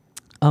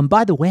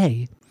 By the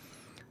way,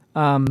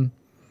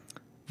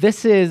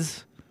 this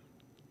is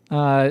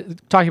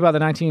talking about the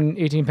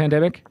 1918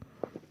 pandemic.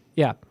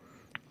 Yeah.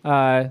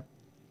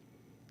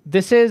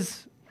 This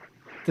is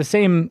the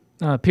same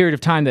period of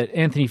time that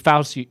Anthony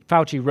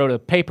Fauci wrote a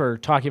paper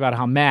talking about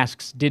how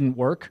masks didn't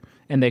work,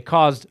 and they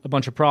caused a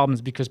bunch of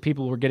problems because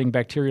people were getting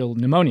bacterial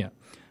pneumonia,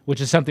 which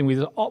is something we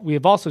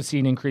have also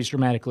seen increase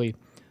dramatically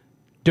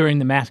during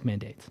the mask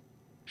mandates.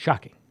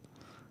 Shocking.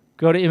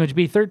 Go to image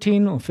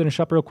B13. We'll finish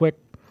up real quick.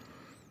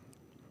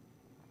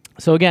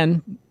 So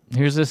again,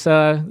 here's this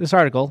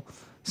article.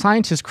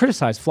 Scientists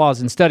criticize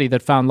flaws in study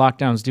that found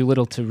lockdowns do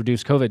little to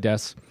reduce COVID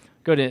deaths.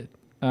 Go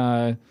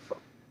to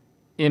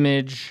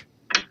image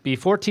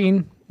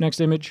B14,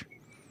 next image.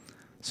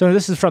 So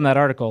this is from that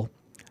article.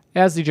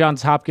 As the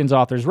Johns Hopkins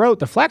authors wrote,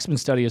 the Flaxman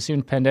study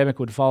assumed pandemic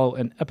would follow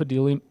an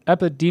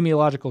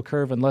epidemiological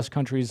curve unless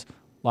countries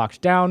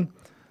locked down.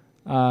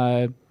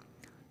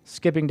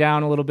 Skipping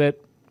down a little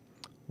bit.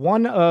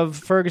 One of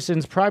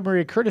Ferguson's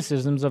primary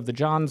criticisms of the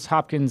Johns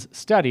Hopkins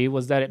study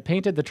was that it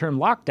painted the term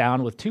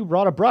lockdown with too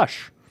broad a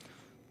brush.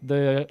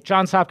 The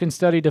Johns Hopkins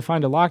study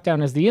defined a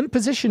lockdown as the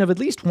imposition of at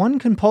least one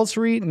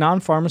compulsory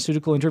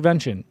non-pharmaceutical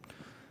intervention.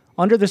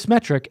 Under this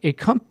metric,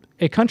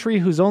 a country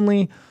whose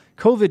only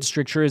COVID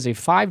stricture is a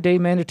 5-day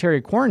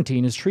mandatory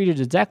quarantine is treated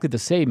exactly the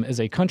same as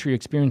a country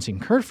experiencing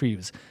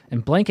curfews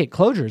and blanket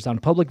closures on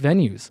public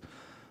venues.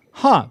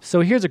 So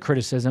here's a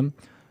criticism.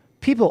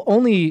 People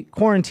only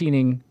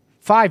quarantining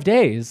 5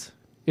 days,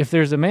 if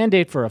there's a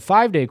mandate for a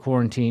 5-day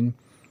quarantine,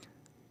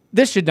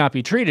 this should not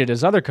be treated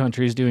as other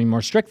countries doing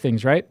more strict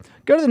things, right?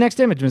 Go to the next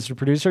image, Mr.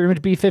 Producer,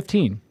 image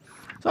B15.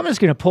 So I'm just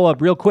going to pull up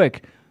real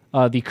quick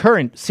the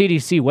current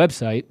CDC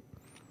website.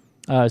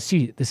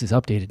 This is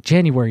updated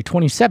January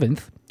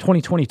 27th,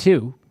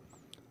 2022,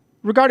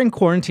 regarding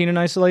quarantine and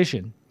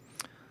isolation.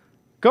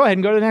 Go ahead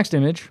and go to the next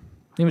image,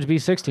 image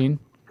B16.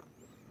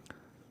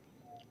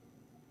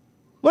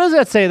 What does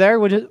that say there?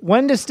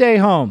 When to stay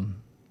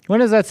home? When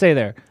does that say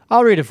there?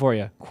 I'll read it for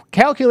you.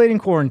 Calculating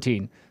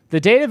quarantine. The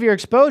date of your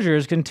exposure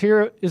is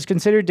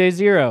considered day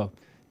 0.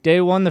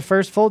 Day 1, the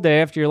first full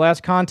day after your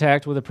last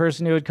contact with a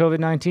person who had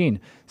COVID-19.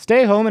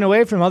 Stay home and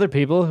away from other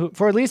people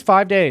for at least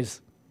 5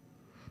 days.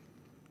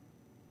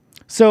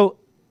 So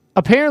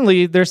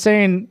apparently they're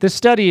saying this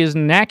study is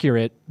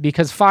inaccurate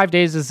because 5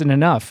 days isn't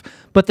enough.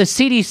 But the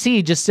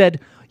CDC just said,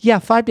 yeah,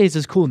 5 days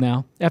is cool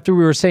now, after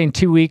we were saying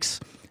 2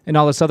 weeks and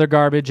all this other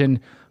garbage, and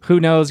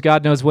who knows,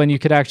 God knows when you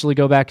could actually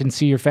go back and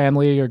see your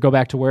family or go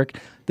back to work.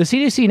 The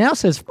CDC now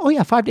says, oh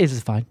yeah, 5 days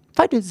is fine.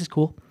 5 days is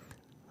cool.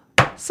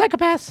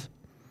 Psychopaths.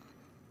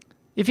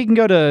 If you can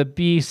go to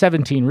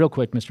B17 real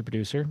quick, Mr.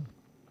 Producer,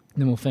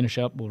 then we'll finish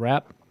up, we'll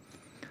wrap.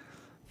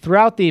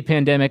 Throughout the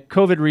pandemic,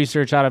 COVID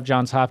research out of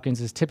Johns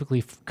Hopkins has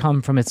typically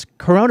come from its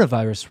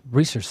Coronavirus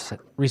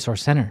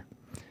Resource Center,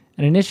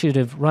 an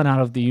initiative run out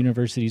of the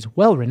university's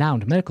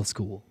well-renowned medical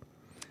school.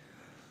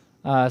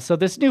 So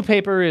this new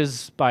paper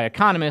is by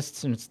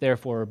economists, and it's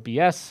therefore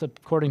BS,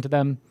 according to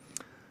them.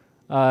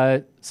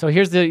 So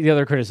here's the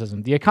other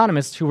criticism. The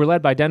economists, who were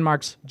led by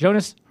Denmark's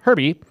Jonas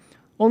Herby,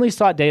 only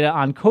sought data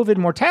on COVID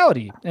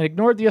mortality and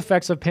ignored the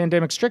effects of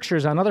pandemic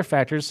strictures on other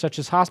factors such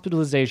as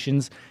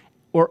hospitalizations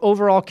or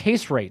overall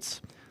case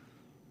rates.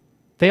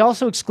 They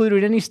also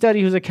excluded any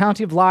study whose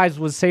accounting of lives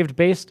was saved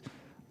based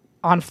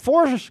on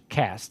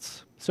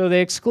forecasts. So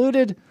they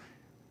excluded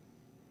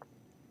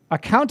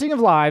accounting of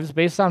lives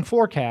based on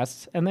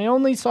forecasts, and they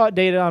only sought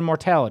data on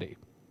mortality.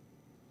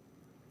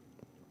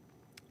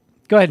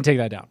 Go ahead and take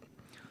that down.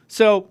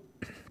 So,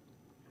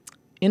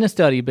 in a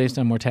study based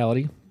on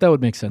mortality, that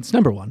would make sense,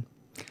 number one.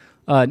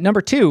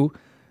 Number two,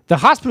 the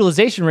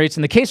hospitalization rates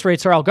and the case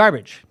rates are all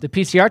garbage. The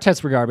PCR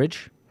tests were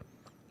garbage.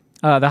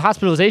 The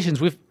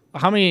hospitalizations,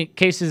 how many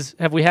cases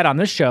have we had on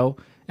this show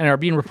and are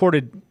being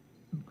reported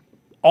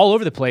all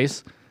over the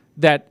place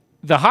that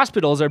the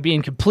hospitals are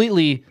being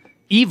completely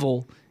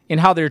evil in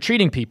how they're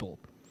treating people.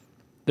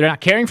 They're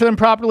not caring for them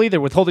properly.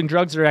 They're withholding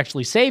drugs that are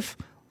actually safe.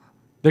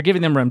 They're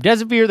giving them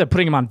remdesivir. They're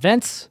putting them on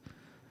vents.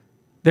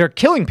 They're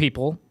killing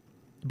people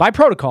by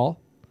protocol.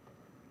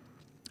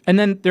 And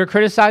then they're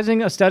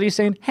criticizing a study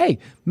saying, hey,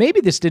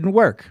 maybe this didn't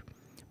work.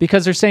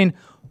 Because they're saying,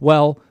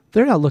 well,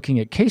 they're not looking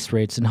at case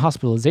rates and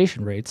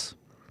hospitalization rates,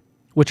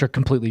 which are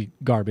completely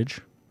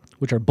garbage,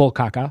 which are bull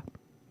caca.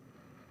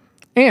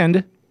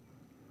 And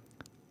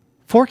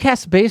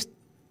forecast-based,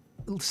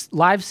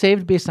 lives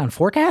saved based on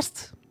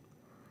forecasts?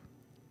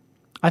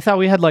 I thought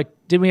we had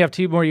didn't we have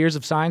 2 more years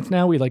of science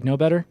now? We know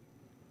better?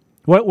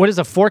 What does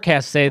a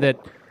forecast say that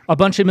a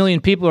bunch of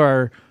million people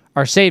are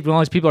saved when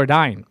all these people are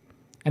dying?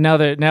 And now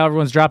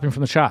everyone's dropping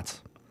from the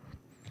shots.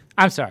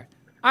 I'm sorry.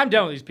 I'm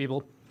done with these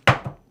people.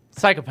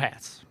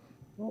 Psychopaths.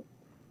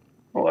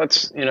 Well,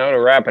 that's, to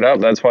wrap it up,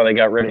 that's why they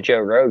got rid of Joe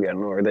Rogan,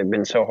 or they've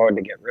been so hard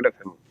to get rid of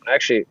him.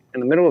 Actually, in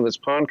the middle of this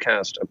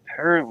podcast,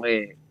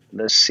 apparently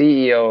the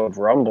CEO of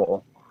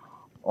Rumble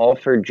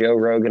offered Joe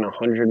Rogan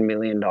 $100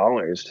 million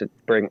to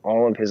bring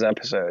all of his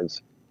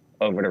episodes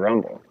over to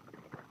Rumble.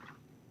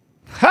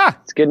 Ha!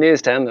 It's good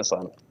news to end this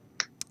on.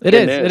 It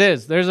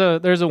is.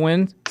 There's a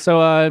win.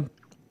 So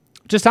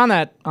just on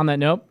that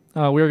note,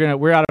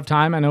 we're out of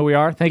time. I know we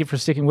are. Thank you for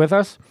sticking with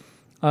us.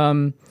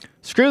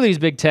 Screw these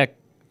big tech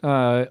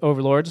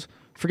overlords.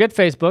 Forget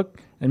Facebook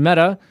and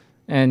Meta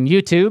and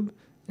YouTube,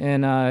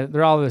 and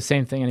they're all the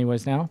same thing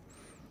anyways now.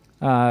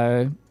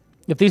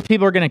 If these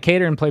people are going to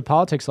cater and play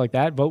politics like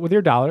that, vote with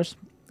your dollars.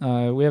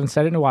 We haven't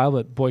said it in a while,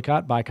 but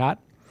boycott.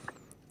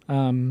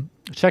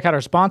 Check out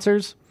our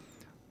sponsors,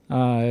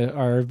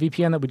 our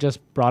VPN that we just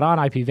brought on,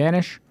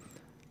 IPVanish.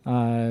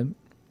 And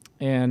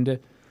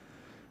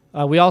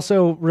we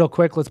also, real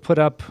quick, let's put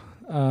up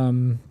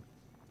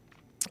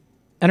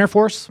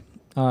Enterforce.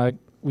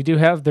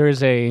 There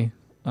is a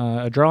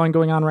drawing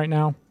going on right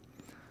now.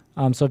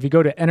 So if you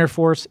go to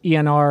Enterforce,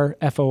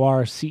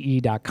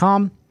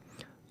 ENRFORCE.com,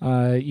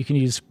 you can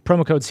use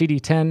promo code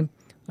CD10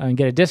 and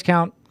get a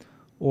discount,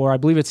 or I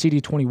believe it's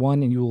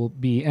CD21, and you will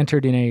be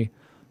entered in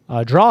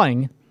a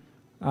drawing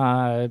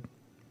to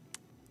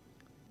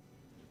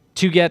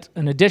get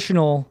an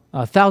additional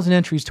 1,000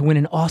 entries to win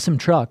an awesome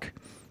truck.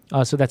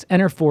 So that's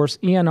Enterforce,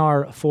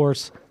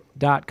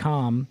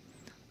 ENRForce.com.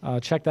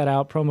 Check that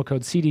out. Promo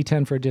code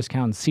CD10 for a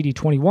discount,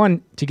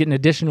 CD21 to get an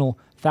additional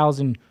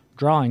 1,000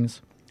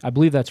 drawings. I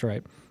believe that's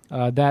right.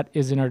 That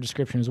is in our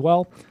description as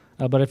well.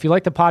 But if you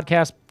like the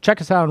podcast,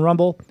 check us out on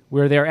Rumble.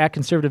 We're there at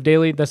Conservative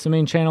Daily. That's the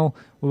main channel.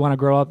 We want to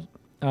grow up.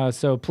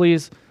 So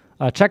please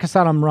check us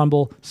out on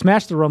Rumble.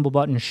 Smash the Rumble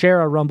button.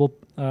 Share our Rumble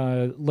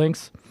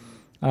links.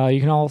 You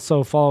can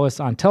also follow us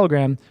on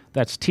Telegram.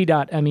 That's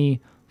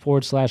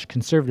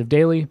t.me/Conservative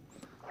Daily.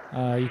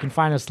 You can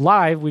find us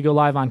live. We go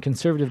live on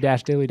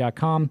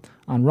conservative-daily.com,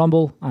 on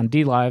Rumble, on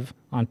DLive,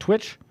 on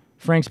Twitch,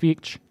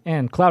 FrankSpeech,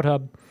 and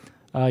CloudHub.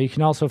 You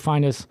can also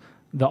find us,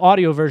 the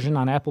audio version,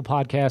 on Apple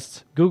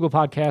Podcasts, Google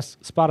Podcasts,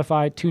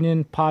 Spotify,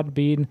 TuneIn,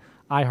 Podbean,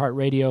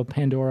 iHeartRadio,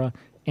 Pandora,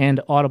 and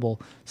Audible.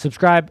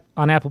 Subscribe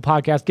on Apple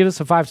Podcasts. Give us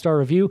a 5-star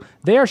review.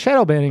 They are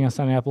shadow banning us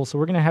on Apple, so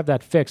we're going to have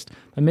that fixed.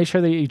 But make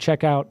sure that you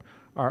check out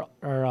our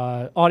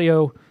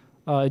audio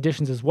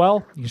editions as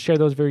well. You can share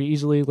those very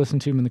easily. Listen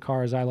to them in the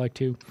car, as I like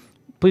to.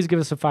 Please give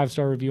us a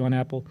 5-star review on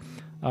Apple.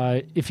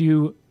 If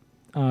you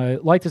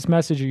like this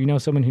message, or you know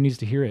someone who needs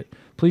to hear it,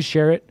 please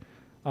share it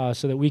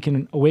so that we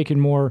can awaken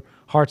more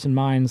hearts and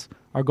minds.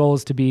 Our goal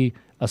is to be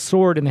a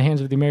sword in the hands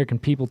of the American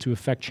people to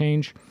effect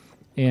change,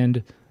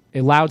 and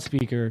a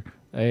loudspeaker,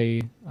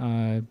 a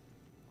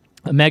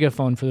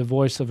megaphone for the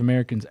voice of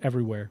Americans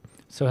everywhere.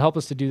 So help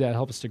us to do that.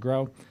 Help us to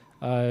grow.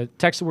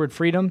 Text the word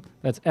freedom,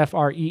 that's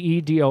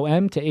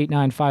FREEDOM, to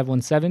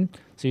 89517.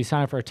 So you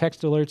sign up for our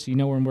text alerts, so you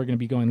know when we're going to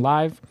be going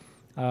live.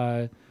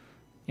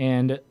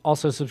 And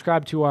also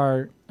subscribe to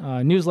our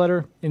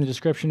newsletter in the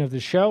description of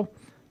this show.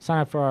 Sign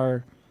up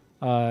for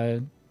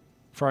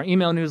our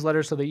email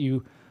newsletter so that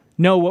you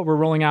know what we're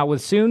rolling out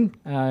with soon.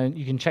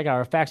 You can check out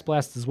our fax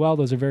blasts as well.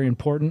 Those are very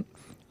important.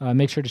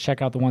 Make sure to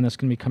check out the one that's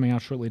going to be coming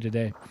out shortly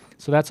today.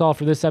 So that's all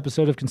for this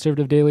episode of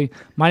Conservative Daily.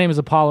 My name is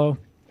Apollo.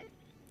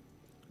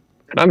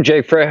 And I'm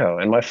Jake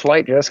Frejo, and my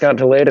flight just got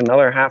delayed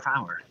another half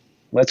hour.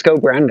 Let's go,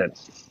 Brendan.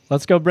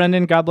 Let's go,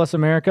 Brendan. God bless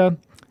America.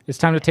 It's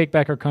time to take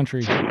back our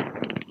country.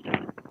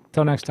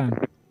 Till next time.